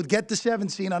Seattle would get the 7th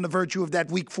seed on the virtue of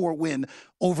that Week 4 win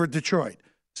over Detroit.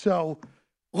 So,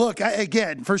 look,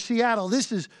 again, for Seattle,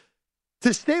 this is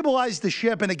to stabilize the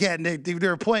ship. And again,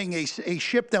 they're playing a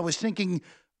ship that was sinking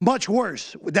much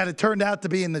worse than it turned out to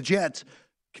be in the Jets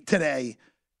today.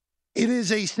 It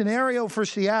is a scenario for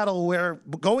Seattle where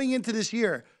going into this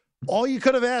year, all you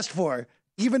could have asked for,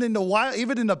 even in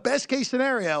the best case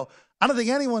scenario, I don't think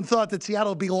anyone thought that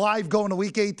Seattle would be live going to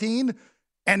Week 18,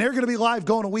 and they're going to be live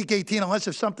going to Week 18 unless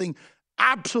there's something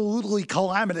absolutely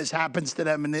calamitous happens to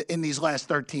them in these last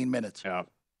 13 minutes. Yeah.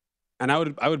 And I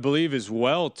would believe as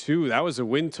well, too, that was a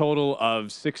win total of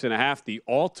 6.5. The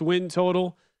alt win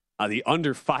total, the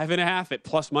under 5.5 at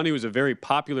plus money was a very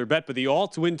popular bet. But the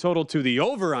alt win total to the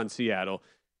over on Seattle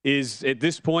is, at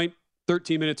this point,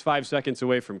 13 minutes, 5 seconds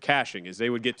away from cashing, as they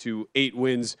would get to 8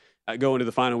 wins going to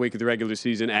the final week of the regular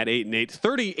season at 8-8.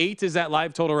 38 is that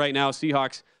live total right now.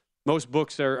 Seahawks, most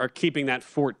books are keeping that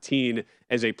 14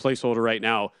 as a placeholder right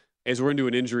now as we're into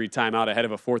an injury timeout ahead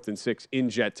of a 4th and 6 in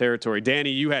Jet territory.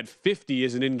 Danny, you had 50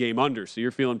 as an in-game under, so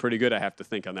you're feeling pretty good, I have to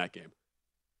think, on that game.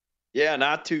 Yeah,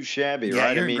 not too shabby,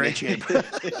 right? You're in great shape.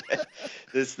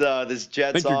 This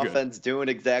Jets offense doing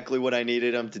exactly what I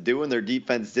needed them to do, and their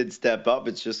defense did step up.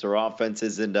 It's just their offense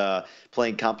isn't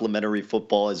playing complementary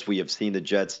football as we have seen the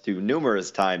Jets do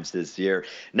numerous times this year.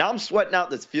 Now I'm sweating out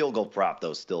this field goal prop,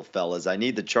 though, still, fellas. I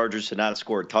need the Chargers to not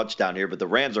score a touchdown here, but the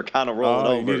Rams are kind of rolling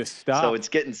over. You need to stop. So it's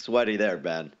getting sweaty there,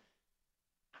 Ben.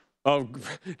 Oh,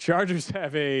 Chargers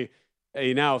have a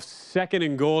now 2nd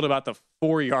and goal about the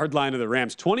 4-yard line of the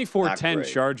Rams.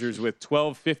 24-10 Chargers with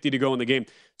 12:50 to go in the game.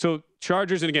 So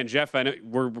Chargers, and again, Jeff, I know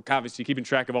we're obviously keeping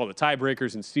track of all the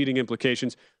tiebreakers and seeding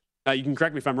implications. You can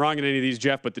correct me if I'm wrong in any of these,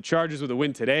 Jeff, but the Chargers with a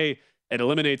win today, it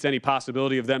eliminates any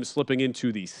possibility of them slipping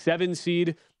into the 7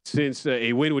 seed, since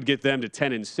a win would get them to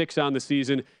 10-6 on the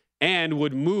season and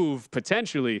would move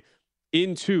potentially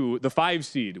into the 5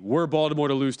 seed were Baltimore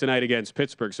to lose tonight against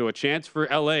Pittsburgh. So a chance for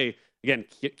LA. Again,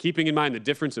 keeping in mind the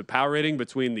difference of power rating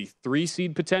between the 3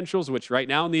 seed potentials, which right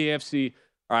now in the AFC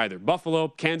are either Buffalo,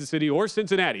 Kansas City, or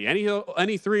Cincinnati.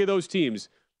 Any 3 of those teams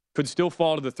could still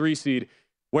fall to the 3 seed,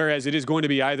 whereas it is going to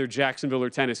be either Jacksonville or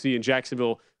Tennessee, and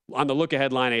Jacksonville on the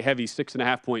look-ahead line, a heavy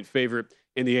 6.5-point favorite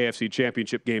in the AFC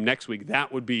Championship game next week.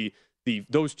 That would be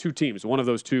those 2 teams. One of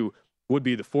those 2 would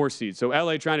be the 4 seed. So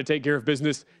LA trying to take care of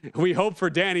business. We hope for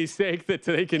Danny's sake that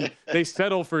they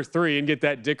settle for 3 and get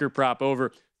that Dicker prop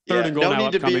over. 3rd and goal now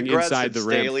upcoming inside the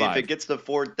Ram 5. If it gets to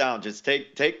 4th down, just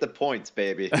take the points,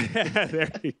 baby. There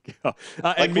you go.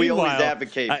 Like we always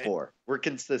advocate for. We're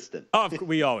consistent. Oh,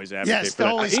 we always advocate for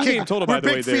always that. In-game total, by the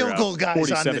way, big field goal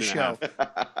guys on the show.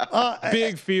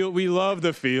 Big field. We love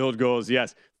the field goals,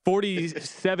 yes.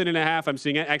 47.5. I'm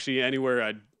seeing actually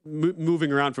anywhere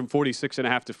moving around from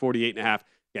 46.5 to 48.5.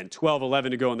 Again, 12-11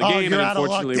 to go in the game, and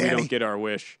unfortunately we don't get our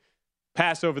wish.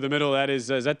 Pass over the middle. Is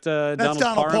that Donald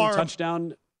Parham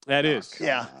touchdown? That is.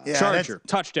 Yeah. Charger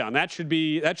touchdown. That should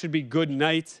be good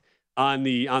night on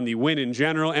the win in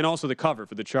general, and also the cover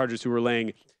for the Chargers, who were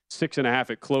laying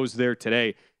 6.5 at close there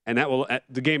today, and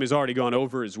the game has already gone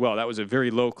over as well. That was a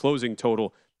very low closing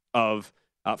total of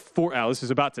 4. This is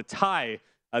about to tie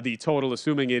the total,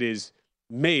 assuming it is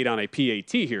made on a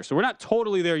PAT here. So we're not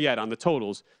totally there yet on the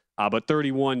totals, but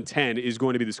 31-10 is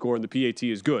going to be the score, and the PAT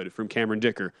is good from Cameron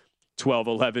Dicker.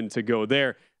 12-11 to go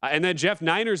there. And then Jeff,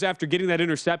 Niners, after getting that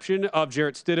interception of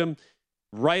Jarrett Stidham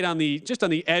right just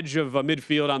on the edge of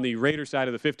midfield on the Raider side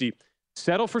of the 50,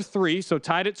 settle for 3, so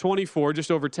tied at 24, just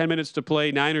over 10 minutes to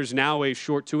play. Niners now a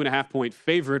short 2.5-point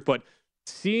favorite, but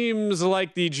seems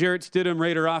like the Jarrett Stidham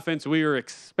Raider offense we were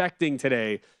expecting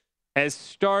today has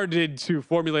started to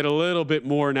formulate a little bit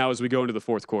more now as we go into the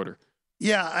 4th quarter.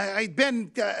 Yeah,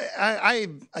 Ben, I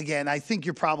think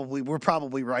we're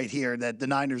probably right here that the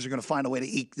Niners are going to find a way to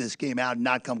eke this game out and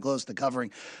not come close to covering.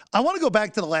 I want to go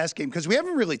back to the last game because we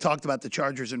haven't really talked about the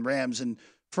Chargers and Rams, and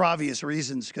for obvious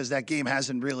reasons because that game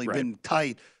hasn't really been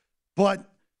tight. But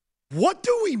What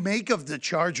do we make of the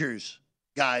Chargers,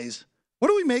 guys? What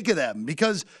do we make of them?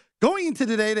 Because going into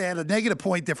today, they had a negative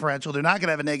point differential. They're not going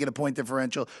to have a negative point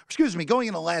differential. Excuse me, going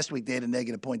into last week, they had a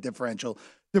negative point differential.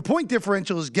 Their point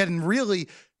differential is getting really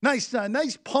nice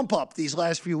pump up these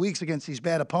last few weeks against these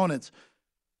bad opponents.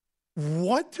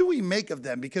 What do we make of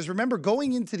them? Because remember,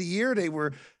 going into the year, they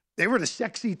were the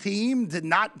sexy team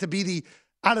to be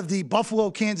out of the Buffalo,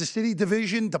 Kansas City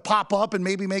division to pop up and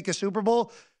maybe make a Super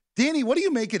Bowl. Danny, what do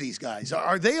you make of these guys?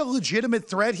 Are they a legitimate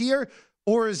threat here,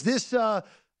 or is this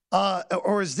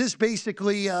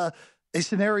basically a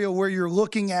scenario where you're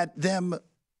looking at them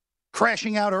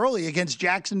crashing out early against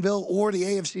Jacksonville or the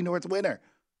AFC North winner?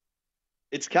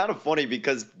 It's kind of funny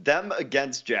because them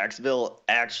against Jacksonville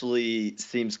actually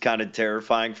seems kind of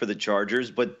terrifying for the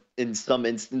Chargers, but in some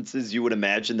instances, you would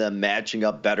imagine them matching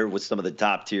up better with some of the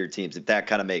top tier teams, if that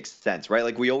kind of makes sense, right?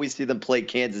 Like we always see them play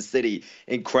Kansas City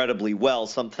incredibly well.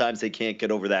 Sometimes they can't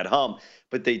get over that hump,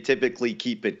 but they typically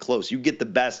keep it close. You get the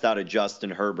best out of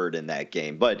Justin Herbert in that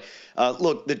game. But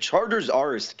look, the Chargers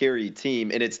are a scary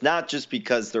team, and it's not just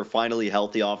because they're finally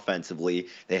healthy offensively.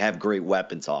 They have great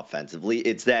weapons offensively.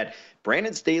 It's that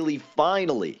Brandon Staley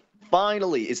finally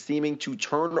is seeming to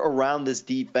turn around this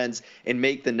defense and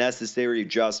make the necessary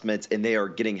adjustments, and they are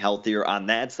getting healthier on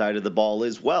that side of the ball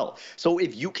as well. So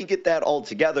if you can get that all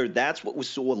together, that's what was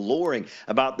so alluring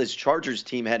about this Chargers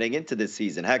team heading into this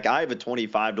season. Heck, I have a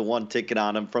 25-1 ticket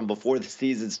on them from before the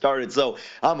season started, so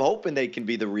I'm hoping they can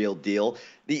be the real deal.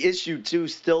 The issue, too,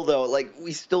 still, though, like,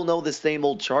 we still know the same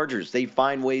old Chargers. They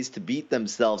find ways to beat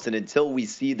themselves, and until we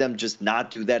see them just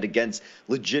not do that against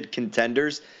legit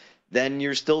contenders, then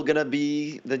you're still going to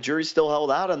be – the jury's still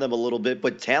held out on them a little bit.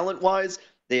 But talent-wise,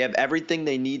 they have everything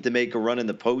they need to make a run in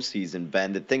the postseason,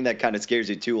 Ben. The thing that kind of scares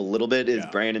you, too, a little bit is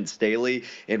Brandon Staley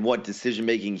and what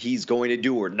decision-making he's going to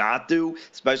do or not do,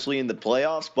 especially in the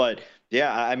playoffs. But,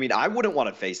 yeah, I mean, I wouldn't want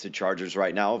to face the Chargers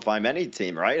right now if I'm any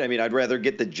team, right? I mean, I'd rather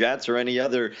get the Jets or any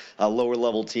other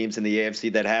lower-level teams in the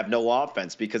AFC that have no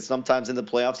offense, because sometimes in the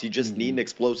playoffs you just need an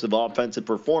explosive offensive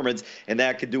performance, and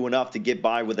that could do enough to get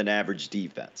by with an average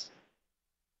defense.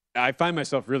 I find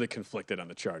myself really conflicted on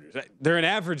the Chargers. They're an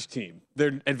average team.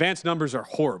 Their advanced numbers are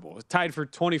horrible. Tied for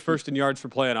 21st in yards per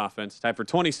play on offense, tied for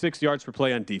 26 yards per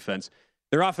play on defense.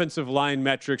 Their offensive line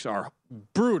metrics are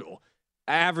brutal.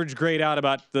 Average grade out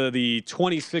about the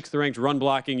 26th ranked run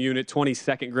blocking unit,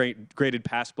 22nd graded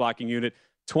pass blocking unit,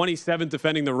 27th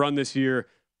defending the run this year.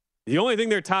 The only thing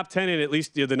they're top 10 in, at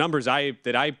least the numbers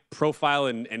that I profile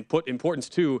and put importance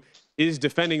to, is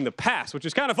defending the pass, which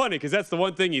is kind of funny because that's the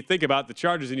one thing you think about the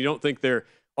Chargers and you don't think they're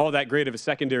all that great of a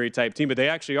secondary type team, but they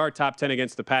actually are top 10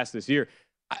 against the pass this year.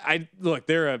 Look,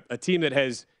 they're a team that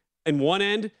has, in one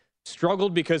end,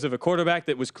 struggled because of a quarterback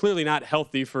that was clearly not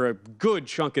healthy for a good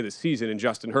chunk of the season in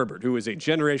Justin Herbert, who is a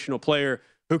generational player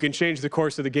who can change the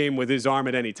course of the game with his arm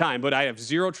at any time. But I have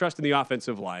zero trust in the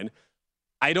offensive line.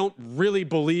 I don't really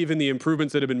believe in the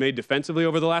improvements that have been made defensively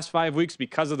over the last 5 weeks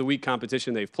because of the weak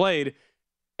competition they've played.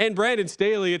 And Brandon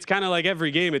Staley, it's kind of like every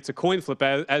game. It's a coin flip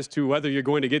as to whether you're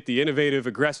going to get the innovative,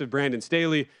 aggressive Brandon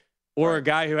Staley or a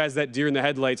guy who has that deer in the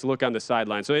headlights look on the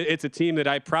sideline. So it's a team that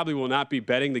I probably will not be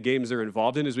betting the games they're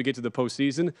involved in as we get to the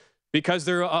postseason because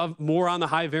they're more on the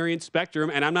high variance spectrum.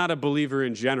 And I'm not a believer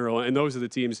in general. And those are the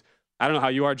teams. I don't know how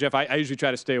you are, Jeff. I usually try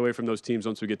to stay away from those teams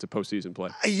once we get to postseason play.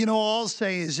 You know, all I'll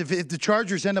say is if the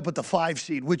Chargers end up with the 5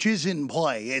 seed, which is in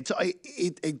play, it's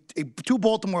 2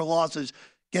 Baltimore losses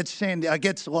gets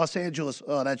Los Angeles.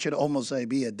 Oh, that should almost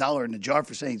be $1 in the jar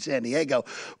for saying San Diego.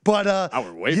 But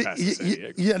we're way past San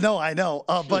Diego. Yeah, no, I know.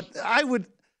 But I would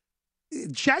a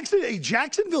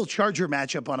Jacksonville Charger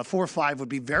matchup on a 4-5 would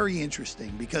be very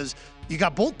interesting because you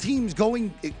got both teams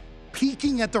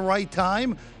peaking at the right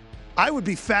time. I would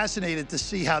be fascinated to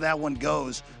see how that one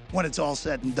goes when it's all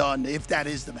said and done, if that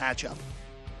is the matchup.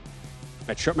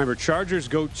 Remember, Chargers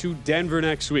go to Denver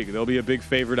next week. They'll be a big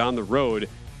favorite on the road.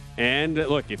 And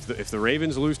look, if the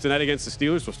Ravens lose tonight against the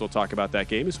Steelers, we'll still talk about that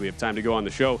game as we have time to go on the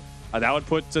show. That would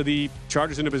put the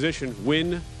Chargers in a position,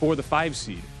 win for the 5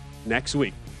 seed next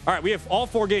week. All right, we have all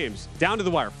 4 games down to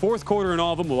the wire. 4th quarter in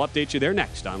all of them. We'll update you there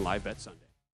next on Live Bet Sunday.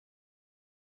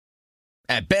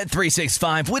 At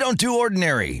Bet365, we don't do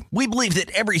ordinary. We believe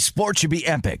that every sport should be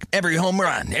epic. Every home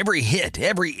run, every hit,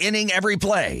 every inning, every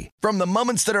play. From the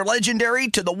moments that are legendary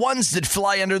to the ones that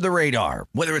fly under the radar.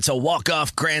 Whether it's a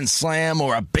walk-off grand slam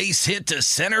or a base hit to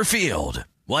center field.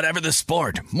 Whatever the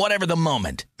sport, whatever the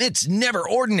moment. It's never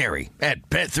ordinary at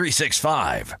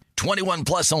Bet365. 21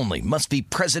 plus only. Must be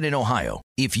present in Ohio.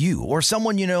 If you or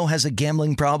someone you know has a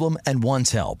gambling problem and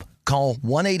wants help, call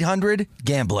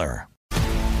 1-800-GAMBLER.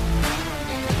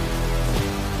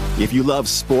 If you love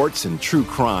sports and true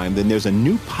crime, then there's a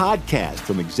new podcast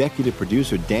from executive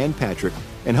producer Dan Patrick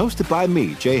and hosted by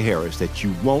me, Jay Harris, that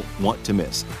you won't want to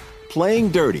miss.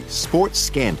 Playing Dirty: Sports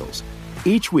Scandals.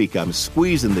 Each week, I'm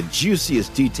squeezing the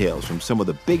juiciest details from some of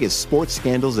the biggest sports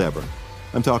scandals ever.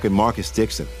 I'm talking Marcus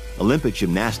Dixon, Olympic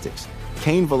gymnastics,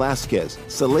 Cain Velasquez,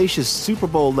 salacious Super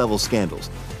Bowl-level scandals.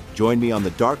 Join me on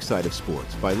the dark side of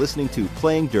sports by listening to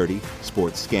Playing Dirty: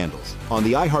 Sports Scandals on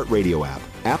the iHeartRadio app,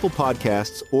 Apple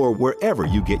Podcasts, or wherever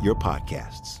you get your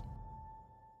podcasts.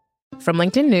 From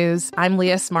LinkedIn News, I'm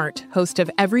Leah Smart, host of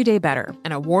Everyday Better,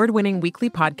 an award-winning weekly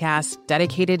podcast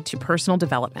dedicated to personal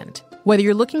development. Whether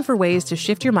you're looking for ways to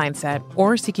shift your mindset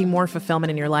or seeking more fulfillment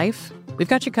in your life, we've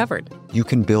got you covered. You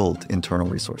can build internal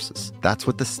resources. That's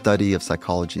what the study of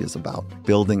psychology is about,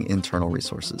 building internal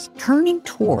resources. Turning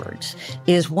towards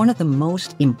is one of the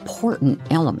most important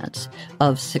elements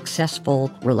of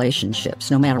successful relationships,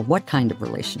 no matter what kind of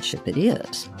relationship it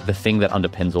is. The thing that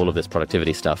underpins all of this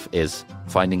productivity stuff is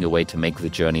finding a way to make the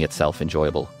journey itself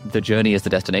enjoyable. The journey is the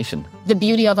destination. The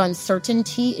beauty of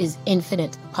uncertainty is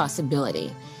infinite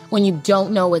possibility. When you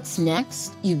don't know what's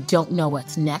next, you don't know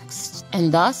what's next.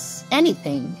 And thus,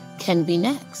 anything can be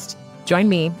next. Join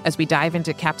me as we dive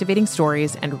into captivating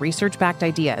stories and research-backed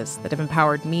ideas that have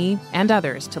empowered me and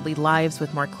others to lead lives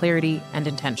with more clarity and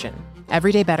intention.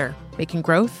 Everyday Better, making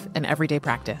growth an everyday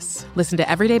practice. Listen to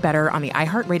Everyday Better on the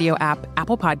iHeartRadio app,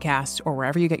 Apple Podcasts, or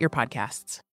wherever you get your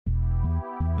podcasts.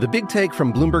 The Big Take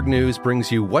from Bloomberg News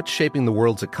brings you what's shaping the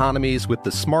world's economies with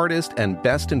the smartest and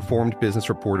best-informed business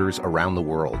reporters around the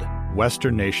world.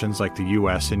 Western nations like the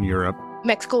U.S. and Europe.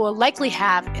 Mexico will likely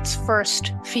have its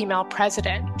first female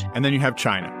president. And then you have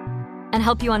China. And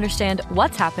help you understand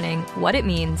what's happening, what it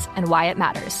means, and why it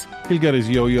matters. He'll get his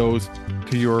yo-yos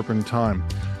to Europe in time.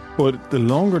 But the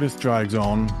longer this drags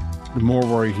on, the more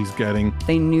worry he's getting.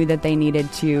 They knew that they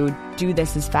needed to do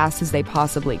this as fast as they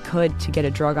possibly could to get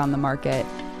a drug on the market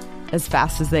as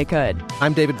fast as they could.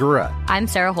 I'm David Gura. I'm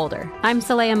Sarah Holder. I'm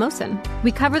Saleha Mohsin.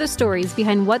 We cover the stories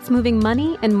behind what's moving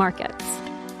money and markets.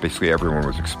 Basically, everyone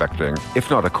was expecting, if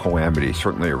not a calamity,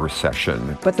 certainly a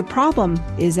recession. But the problem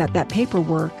is that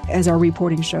paperwork, as our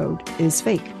reporting showed, is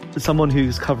fake. As someone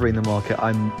who's covering the market,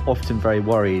 I'm often very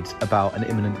worried about an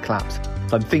imminent collapse.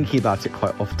 So I'm thinking about it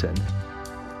quite often.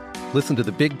 Listen to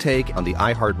The Big Take on the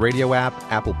iHeartRadio app,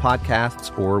 Apple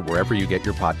Podcasts, or wherever you get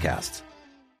your podcasts.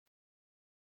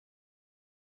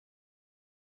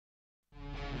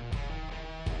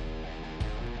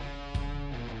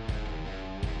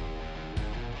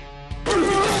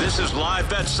 This is Live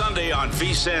Bet Sunday on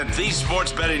VSiN, the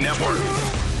Sports Betting Network.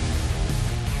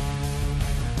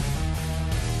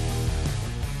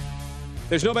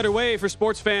 There's no better way for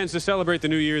sports fans to celebrate the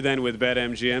new year than with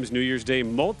BetMGM's New Year's Day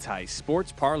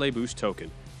multi-sports parlay boost token.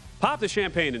 Pop the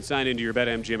champagne and sign into your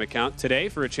BetMGM account today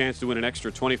for a chance to win an extra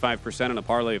 25% on a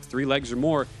parlay of 3 legs or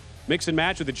more. Mix and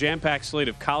match with a jam-packed slate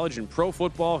of college and pro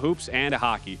football, hoops, and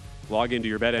hockey. Log into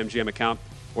your BetMGM account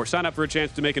or sign up for a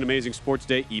chance to make an amazing sports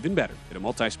day even better. Get a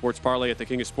multi-sports parlay at the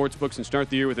King of Sportsbooks and start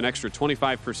the year with an extra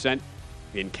 25%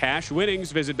 in cash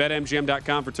winnings. Visit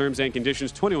BetMGM.com for terms and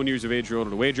conditions. 21 years of age or older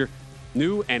to wager.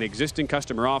 New and existing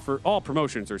customer offer. All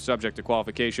promotions are subject to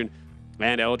qualification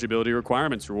and eligibility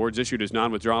requirements. Rewards issued as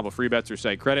non-withdrawable free bets or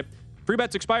site credit. Free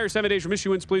bets expire 7 days from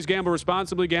issuance. Please gamble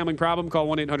responsibly. Gambling problem? Call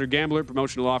 1-800-GAMBLER.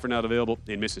 Promotional offer not available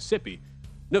in Mississippi,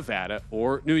 Nevada,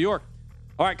 or New York.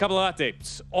 All right, couple of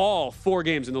updates. All 4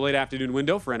 games in the late afternoon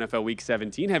window for NFL Week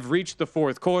 17 have reached the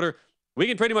fourth quarter. We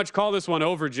can pretty much call this one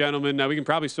over, gentlemen. We can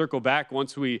probably circle back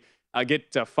once we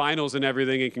get to finals and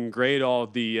everything and can grade all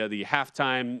the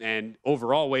halftime and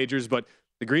overall wagers. But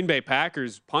the Green Bay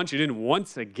Packers punch it in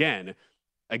once again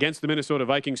against the Minnesota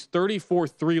Vikings.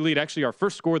 34-3 lead. Actually, our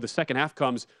first score of the second half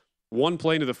comes one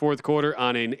play into the fourth quarter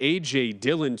on an A.J.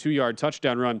 Dillon 2-yard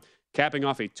touchdown run, capping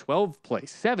off a 12-play,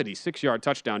 76-yard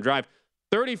touchdown drive.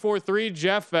 34-3,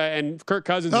 Jeff, and Kirk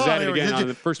Cousins is at it again on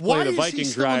the first play of the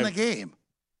Vikings drive. Why is he still in the game?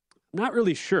 Not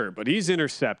really sure, but he's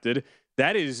intercepted.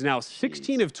 That is now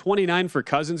 16 of 29 for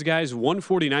Cousins, guys.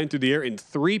 149 through the air in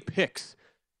 3 picks.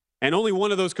 And only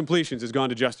one of those completions has gone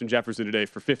to Justin Jefferson today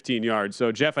for 15 yards.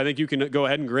 So, Jeff, I think you can go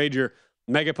ahead and grade your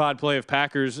Megapod play of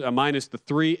Packers minus the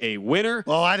 3 a winner.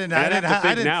 Well, I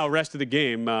didn't. Now, rest of the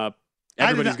game,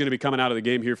 everybody's going to be coming out of the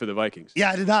game here for the Vikings.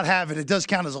 Yeah, I did not have it. It does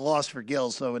count as a loss for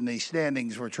Gil. So in the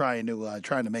standings, we're trying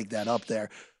to make that up there.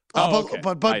 Okay.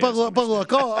 But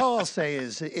look, all I'll say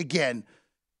is, again,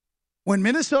 when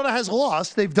Minnesota has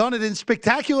lost, they've done it in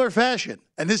spectacular fashion.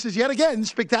 And this is yet again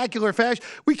spectacular fashion.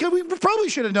 We probably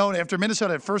should have known after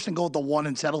Minnesota had first and goal to 1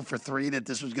 and settled for 3 that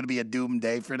this was going to be a doom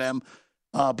day for them.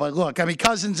 But look, I mean,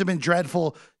 Cousins have been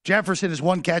dreadful. Jefferson has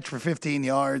 1 catch for 15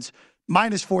 yards.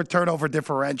 -4 turnover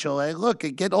differential. Hey, look,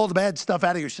 get all the bad stuff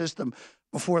out of your system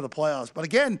before the playoffs. But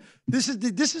again, this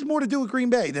is more to do with Green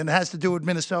Bay than it has to do with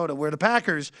Minnesota, where the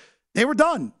Packers, they were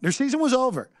done. Their season was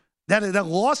over. That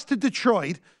loss to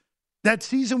Detroit, that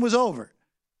season was over.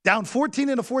 Down 14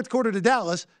 in the fourth quarter to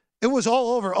Dallas, it was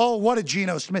all over. Oh, what a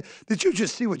Geno Smith. Did you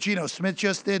just see what Geno Smith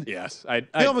just did? Yes.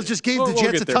 He almost just gave the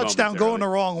Jets a touchdown going the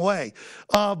wrong way.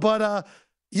 But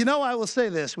I will say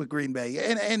this with Green Bay,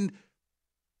 and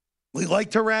we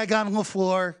like to rag on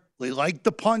LaFleur. We like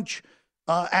to punch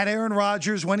at Aaron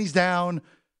Rodgers when he's down.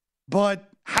 But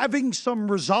having some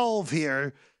resolve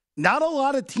here, not a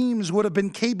lot of teams would have been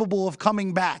capable of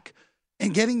coming back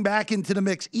and getting back into the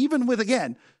mix, even with,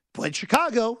 again, played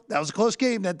Chicago. That was a close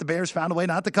game that the Bears found a way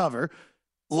not to cover.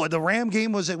 Or the Ram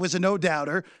game was a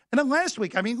no-doubter. And then last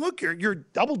week, I mean, look, you're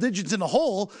double digits in the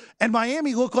hole, and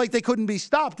Miami looked like they couldn't be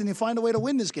stopped, and you find a way to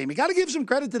win this game. You got to give some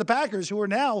credit to the Packers, who are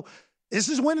now, this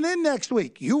is winning in next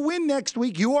week. You win next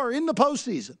week, you are in the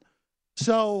postseason.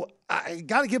 So I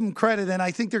got to give them credit, and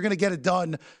I think they're going to get it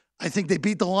done. I think they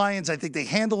beat the Lions. I think they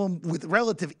handle them with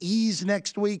relative ease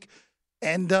next week.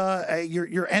 And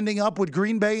you're ending up with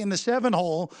Green Bay in the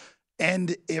 7-hole.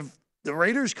 And if the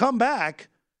Raiders come back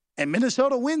and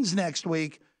Minnesota wins next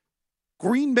week,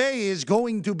 Green Bay is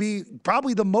going to be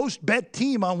probably the most bet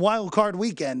team on Wild Card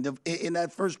weekend in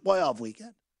that first playoff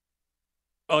weekend.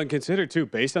 Oh, and consider, too,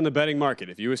 based on the betting market,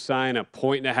 if you assign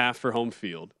 1.5 for home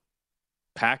field,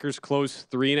 Packers close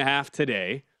 3.5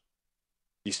 today.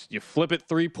 You flip it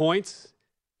 3 points.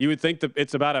 You would think that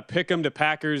it's about a pick 'em to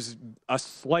Packers, a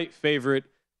slight favorite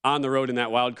on the road in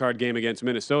that wild card game against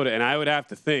Minnesota. And I would have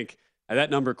to think that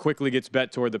number quickly gets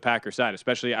bet toward the Packer side,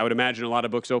 especially I would imagine a lot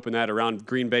of books open that around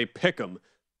Green Bay pick 'em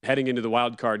heading into the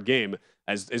wild card game,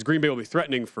 as Green Bay will be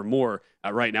threatening for more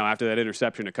right now after that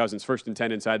interception of Cousins, 1st and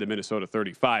 10 inside the Minnesota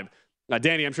 35.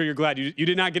 Danny, I'm sure you're glad you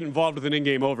did not get involved with an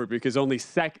in-game over, because only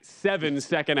 7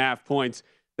 second-half points.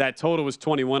 That total was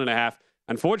 21.5.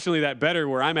 Unfortunately, that better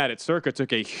where I'm at Circa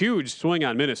took a huge swing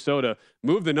on Minnesota,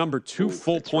 moved the number 2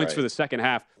 full points for the second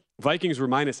half. Vikings were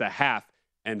 -0.5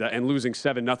 and losing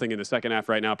 7-0 in the second half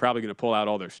right now, probably going to pull out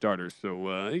all their starters.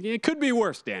 So it could be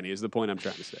worse, Danny, is the point I'm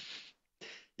trying to say.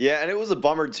 Yeah, and it was a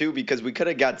bummer, too, because we could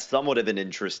have got somewhat of an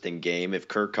interesting game if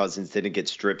Kirk Cousins didn't get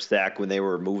strip sacked when they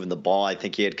were moving the ball. I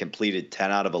think he had completed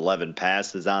 10 out of 11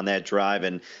 passes on that drive.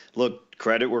 And look,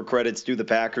 credit where credit's due. The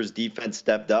Packers defense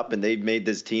stepped up, and they've made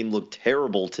this team look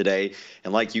terrible today.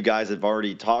 And like you guys have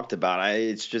already talked about,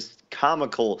 it's just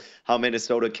comical how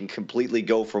Minnesota can completely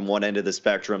go from one end of the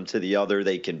spectrum to the other.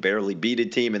 They can barely beat a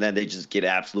team, and then they just get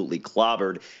absolutely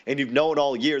clobbered. And you've known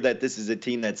all year that this is a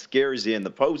team that scares you in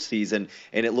the postseason,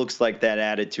 and it looks like that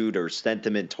attitude or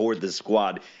sentiment toward the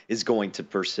squad is going to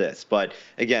persist. But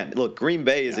again, look, Green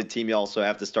Bay is a team you also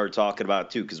have to start talking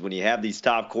about too, because when you have these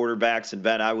top quarterbacks, and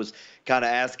Ben, I was kind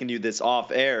of asking you this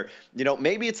off air,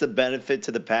 maybe it's a benefit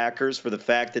to the Packers for the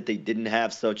fact that they didn't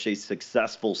have such a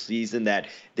successful season, that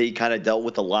they kind of dealt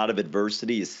with a lot of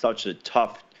adversity. Is such a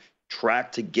tough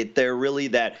track to get there, really,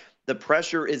 that the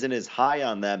pressure isn't as high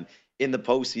on them in the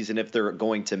postseason if they're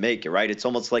going to make it, right? It's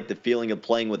almost like the feeling of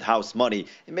playing with house money,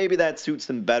 and maybe that suits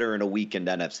them better in a weakened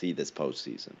NFC this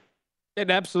postseason. It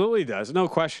absolutely does, no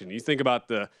question. You think about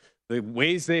the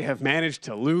ways they have managed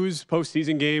to lose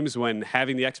postseason games when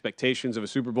having the expectations of a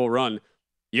Super Bowl run.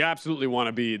 You absolutely want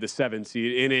to be the 7th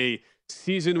seed in a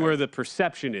season where the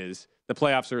perception is the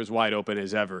playoffs are as wide open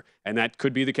as ever. And that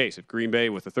could be the case if Green Bay,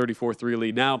 with a 34-3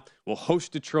 lead now, will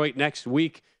host Detroit next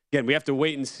week. Again, we have to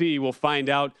wait and see. We'll find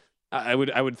out. I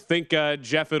would think,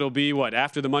 Jeff, it'll be,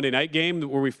 after the Monday night game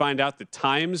where we find out the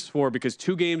times because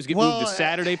 2 games get moved to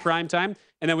Saturday prime time,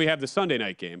 and then we have the Sunday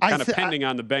night game, kind of pending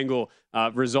on the Bengal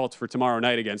results for tomorrow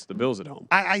night against the Bills at home.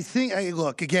 I think,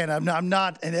 look, again, I'm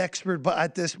not an expert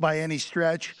at this by any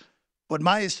stretch, but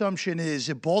my assumption is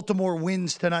if Baltimore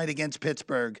wins tonight against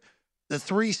Pittsburgh, the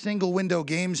 3 single-window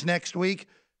games next week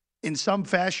in some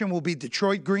fashion will be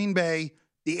Detroit, Green Bay,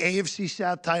 the AFC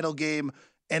South title game,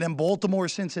 and then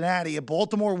Baltimore-Cincinnati. If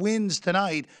Baltimore wins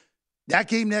tonight, that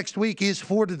game next week is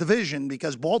for the division,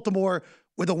 because Baltimore,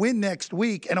 with a win next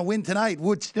week and a win tonight,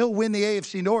 would still win the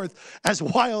AFC North, as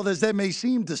wild as that may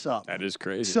seem to some. That is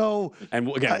crazy. So, and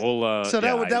again,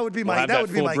 that would be my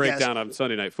breakdown on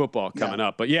Sunday Night Football coming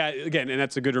up. But yeah, again, and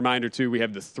that's a good reminder too. We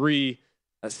have the 3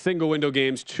 single window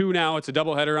games, 2 now. It's a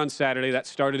doubleheader on Saturday. That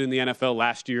started in the NFL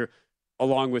last year,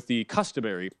 along with the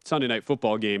customary Sunday Night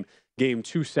Football game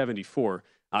 274.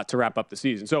 To wrap up the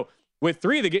season. So with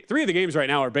 3 of the games right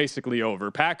now are basically over.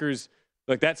 Packers,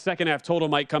 that second half total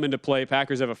might come into play.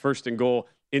 Packers have a 1st and goal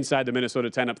inside the Minnesota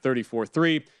 10, up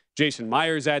 34-3. Jason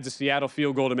Myers adds a Seattle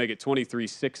field goal to make it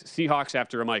 23-6. Seahawks,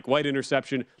 after a Mike White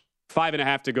interception,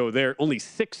 5.5 to go there. Only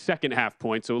 6 second-half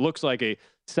points, so it looks like a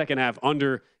second-half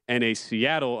under and a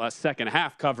Seattle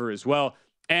second-half cover as well.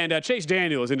 And Chase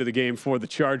Daniel is into the game for the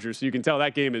Chargers, so you can tell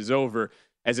that game is over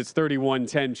as it's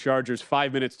 31-10 Chargers,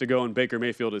 5 minutes to go, and Baker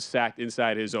Mayfield is sacked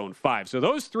inside his own 5. So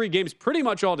those 3 games pretty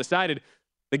much all decided.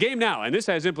 The game now, and this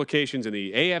has implications in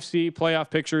the AFC playoff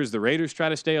picture as the Raiders try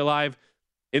to stay alive.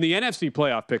 In the NFC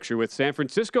playoff picture with San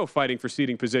Francisco fighting for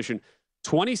seeding position,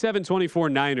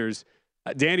 27-24 Niners.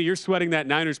 Danny, you're sweating that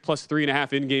Niners plus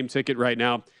 3.5 in-game ticket right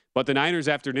now. But the Niners,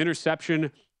 after an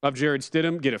interception of Jarrett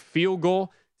Stidham, get a field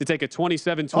goal to take a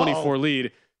 27-24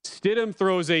 lead. Stidham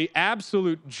throws a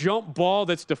absolute jump ball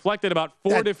that's deflected about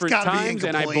 4 different times,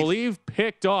 and I believe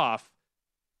picked off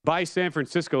by San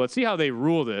Francisco. Let's see how they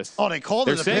rule this. Oh, they called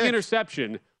it a pick. They're saying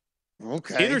interception.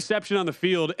 Okay. Interception on the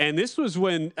field, and this was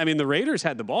when, I mean, the Raiders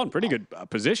had the ball in pretty good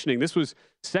positioning. This was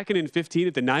 2nd and 15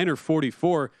 at the Niner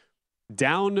 44,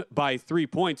 down by 3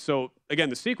 points. So,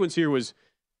 again, the sequence here was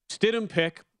Stidham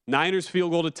pick, Niners field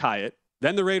goal to tie it,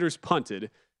 then the Raiders punted,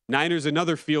 Niners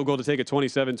another field goal to take a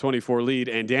 27-24 lead,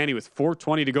 and Danny, with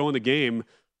 4:20 to go in the game,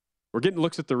 we're getting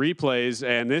looks at the replays,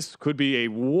 and this could be a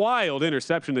wild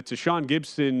interception that Tashaun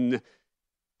Gibson,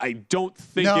 I don't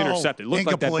think intercepted. It looked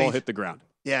like that ball hit the ground.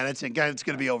 Yeah, that's it. It's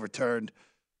going to be overturned.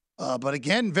 But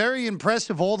again, very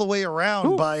impressive all the way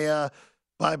around by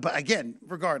again,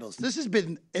 regardless. This has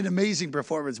been an amazing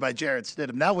performance by Jarrett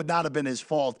Stidham. That would not have been his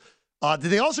fault.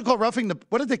 Did they also call roughing the –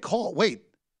 what did they call? Wait.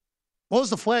 What was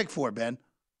the flag for, Ben?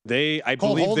 I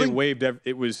believe they waived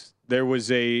 – there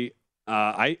was a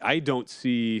I don't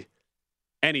see –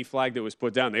 any flag that was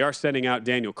put down. They are sending out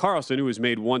Daniel Carlson, who was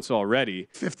made once already.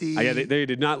 50. Yeah, they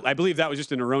did not. I believe that was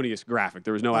just an erroneous graphic.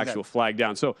 There was no actual flag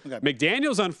down. So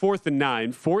McDaniel's on 4th and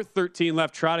 9, 4:13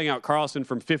 left, trotting out Carlson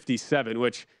from 57,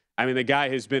 which, I mean, the guy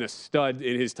has been a stud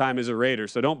in his time as a Raider.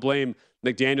 So don't blame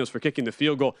McDaniels for kicking the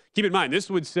field goal. Keep in mind, this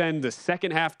would send the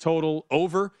second half total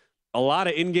over. A lot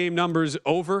of in-game numbers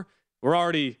over. We're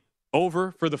already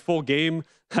over for the full game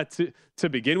to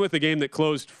begin with, a game that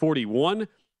closed 41.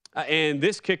 And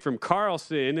this kick from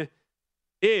Carlson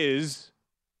is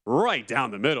right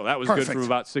down the middle. That was good from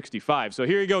about 65. So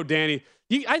here you go, Danny.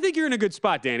 I think you're in a good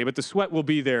spot, Danny, but the sweat will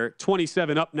be there.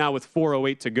 27 up now with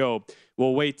 4:08 to go.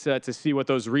 We'll wait to see what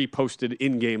those reposted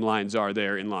in-game lines are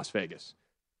there in Las Vegas.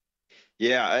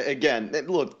 Yeah, again,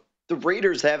 look, the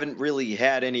Raiders haven't really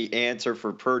had any answer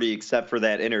for Purdy except for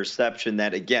that interception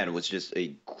that, again, was just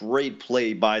a great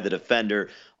play by the defender.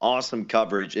 Awesome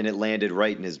coverage, and it landed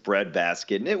right in his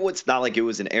breadbasket. And it's not like it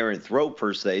was an errant throw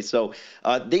per se. So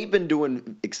they've been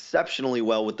doing exceptionally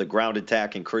well with the ground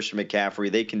attack and Christian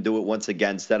McCaffrey. They can do it once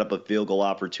again, set up a field goal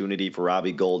opportunity for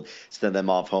Robbie Gould, send them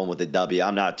off home with a W.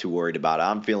 I'm not too worried about it.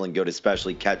 I'm feeling good,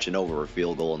 especially catching over a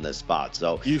field goal in this spot.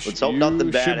 So let's hope nothing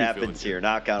bad happens here.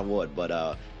 Knock on wood.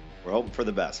 But we're hoping for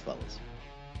the best, fellas.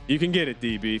 You can get it,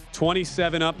 DB.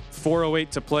 27 up,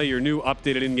 4:08 to play, your new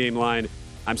updated in-game line.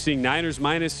 I'm seeing Niners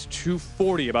minus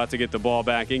 240 about to get the ball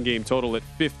back. In-game total at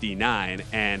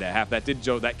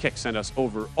 59.5. That kick sent us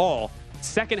over all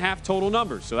second half total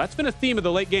numbers. So that's been a theme of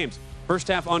the late games. First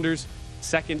half unders,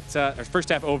 first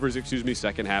half overs,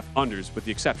 second half unders, with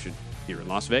the exception here in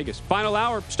Las Vegas. Final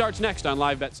hour starts next on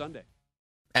Live Bet Sunday.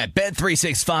 At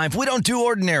Bet365, we don't do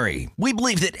ordinary. We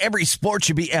believe that every sport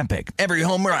should be epic. Every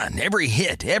home run, every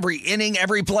hit, every inning,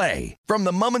 every play. From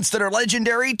the moments that are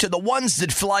legendary to the ones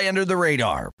that fly under the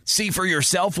radar. See for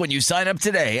yourself when you sign up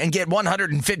today and get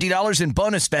 $150 in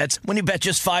bonus bets when you bet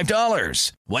just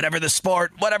 $5. Whatever the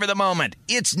sport, whatever the moment,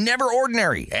 it's never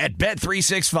ordinary at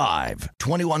Bet365.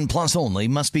 21 plus only.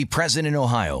 Must be present in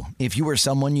Ohio. If you or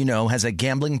someone you know has a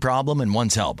gambling problem and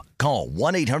wants help, call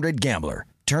 1-800-GAMBLER.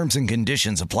 Terms and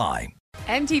conditions apply.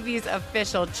 MTV's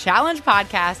official Challenge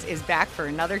podcast is back for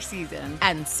another season.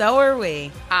 And so are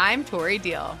we. I'm Tori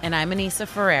Deal. And I'm Anissa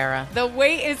Ferreira. The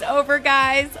wait is over,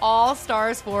 guys. All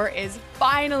Stars 4 is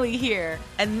finally here.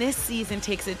 And this season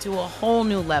takes it to a whole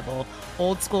new level.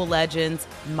 Old school legends,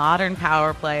 modern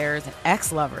power players, and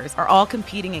ex-lovers are all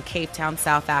competing in Cape Town,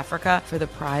 South Africa for the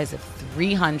prize of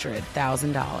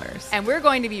 $300,000. And we're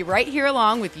going to be right here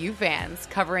along with you fans,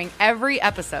 covering every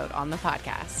episode on the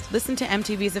podcast. Listen to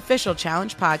MTV's official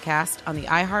Challenge podcast on the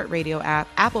iHeartRadio app,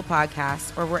 Apple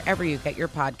Podcasts, or wherever you get your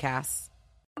podcasts.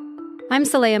 I'm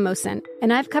Saleha Mohsin,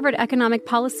 and I've covered economic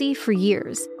policy for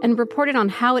years and reported on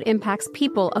how it impacts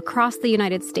people across the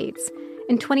United States.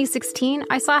 In 2016,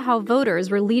 I saw how voters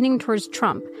were leaning towards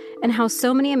Trump and how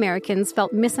so many Americans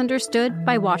felt misunderstood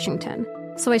by Washington.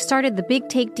 So I started The Big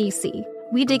Take DC,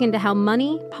 we dig into how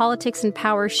money, politics, and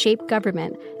power shape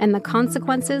government and the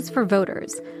consequences for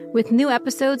voters. With new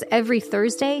episodes every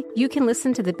Thursday, you can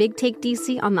listen to The Big Take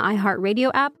DC on the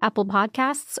iHeartRadio app, Apple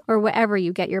Podcasts, or wherever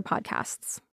you get your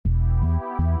podcasts.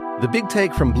 The Big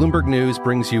Take from Bloomberg News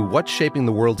brings you what's shaping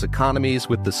the world's economies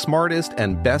with the smartest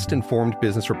and best-informed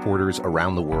business reporters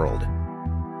around the world.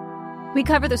 We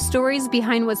cover the stories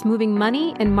behind what's moving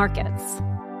money and markets,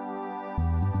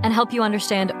 and help you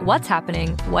understand what's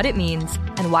happening, what it means,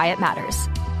 and why it matters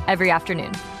every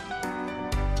afternoon.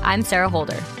 I'm Sarah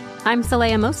Holder. I'm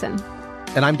Saleha Mohsin.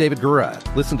 And I'm David Gura.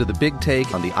 Listen to The Big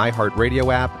Take on the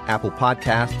iHeartRadio app, Apple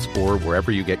Podcasts, or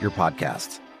wherever you get your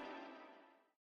podcasts.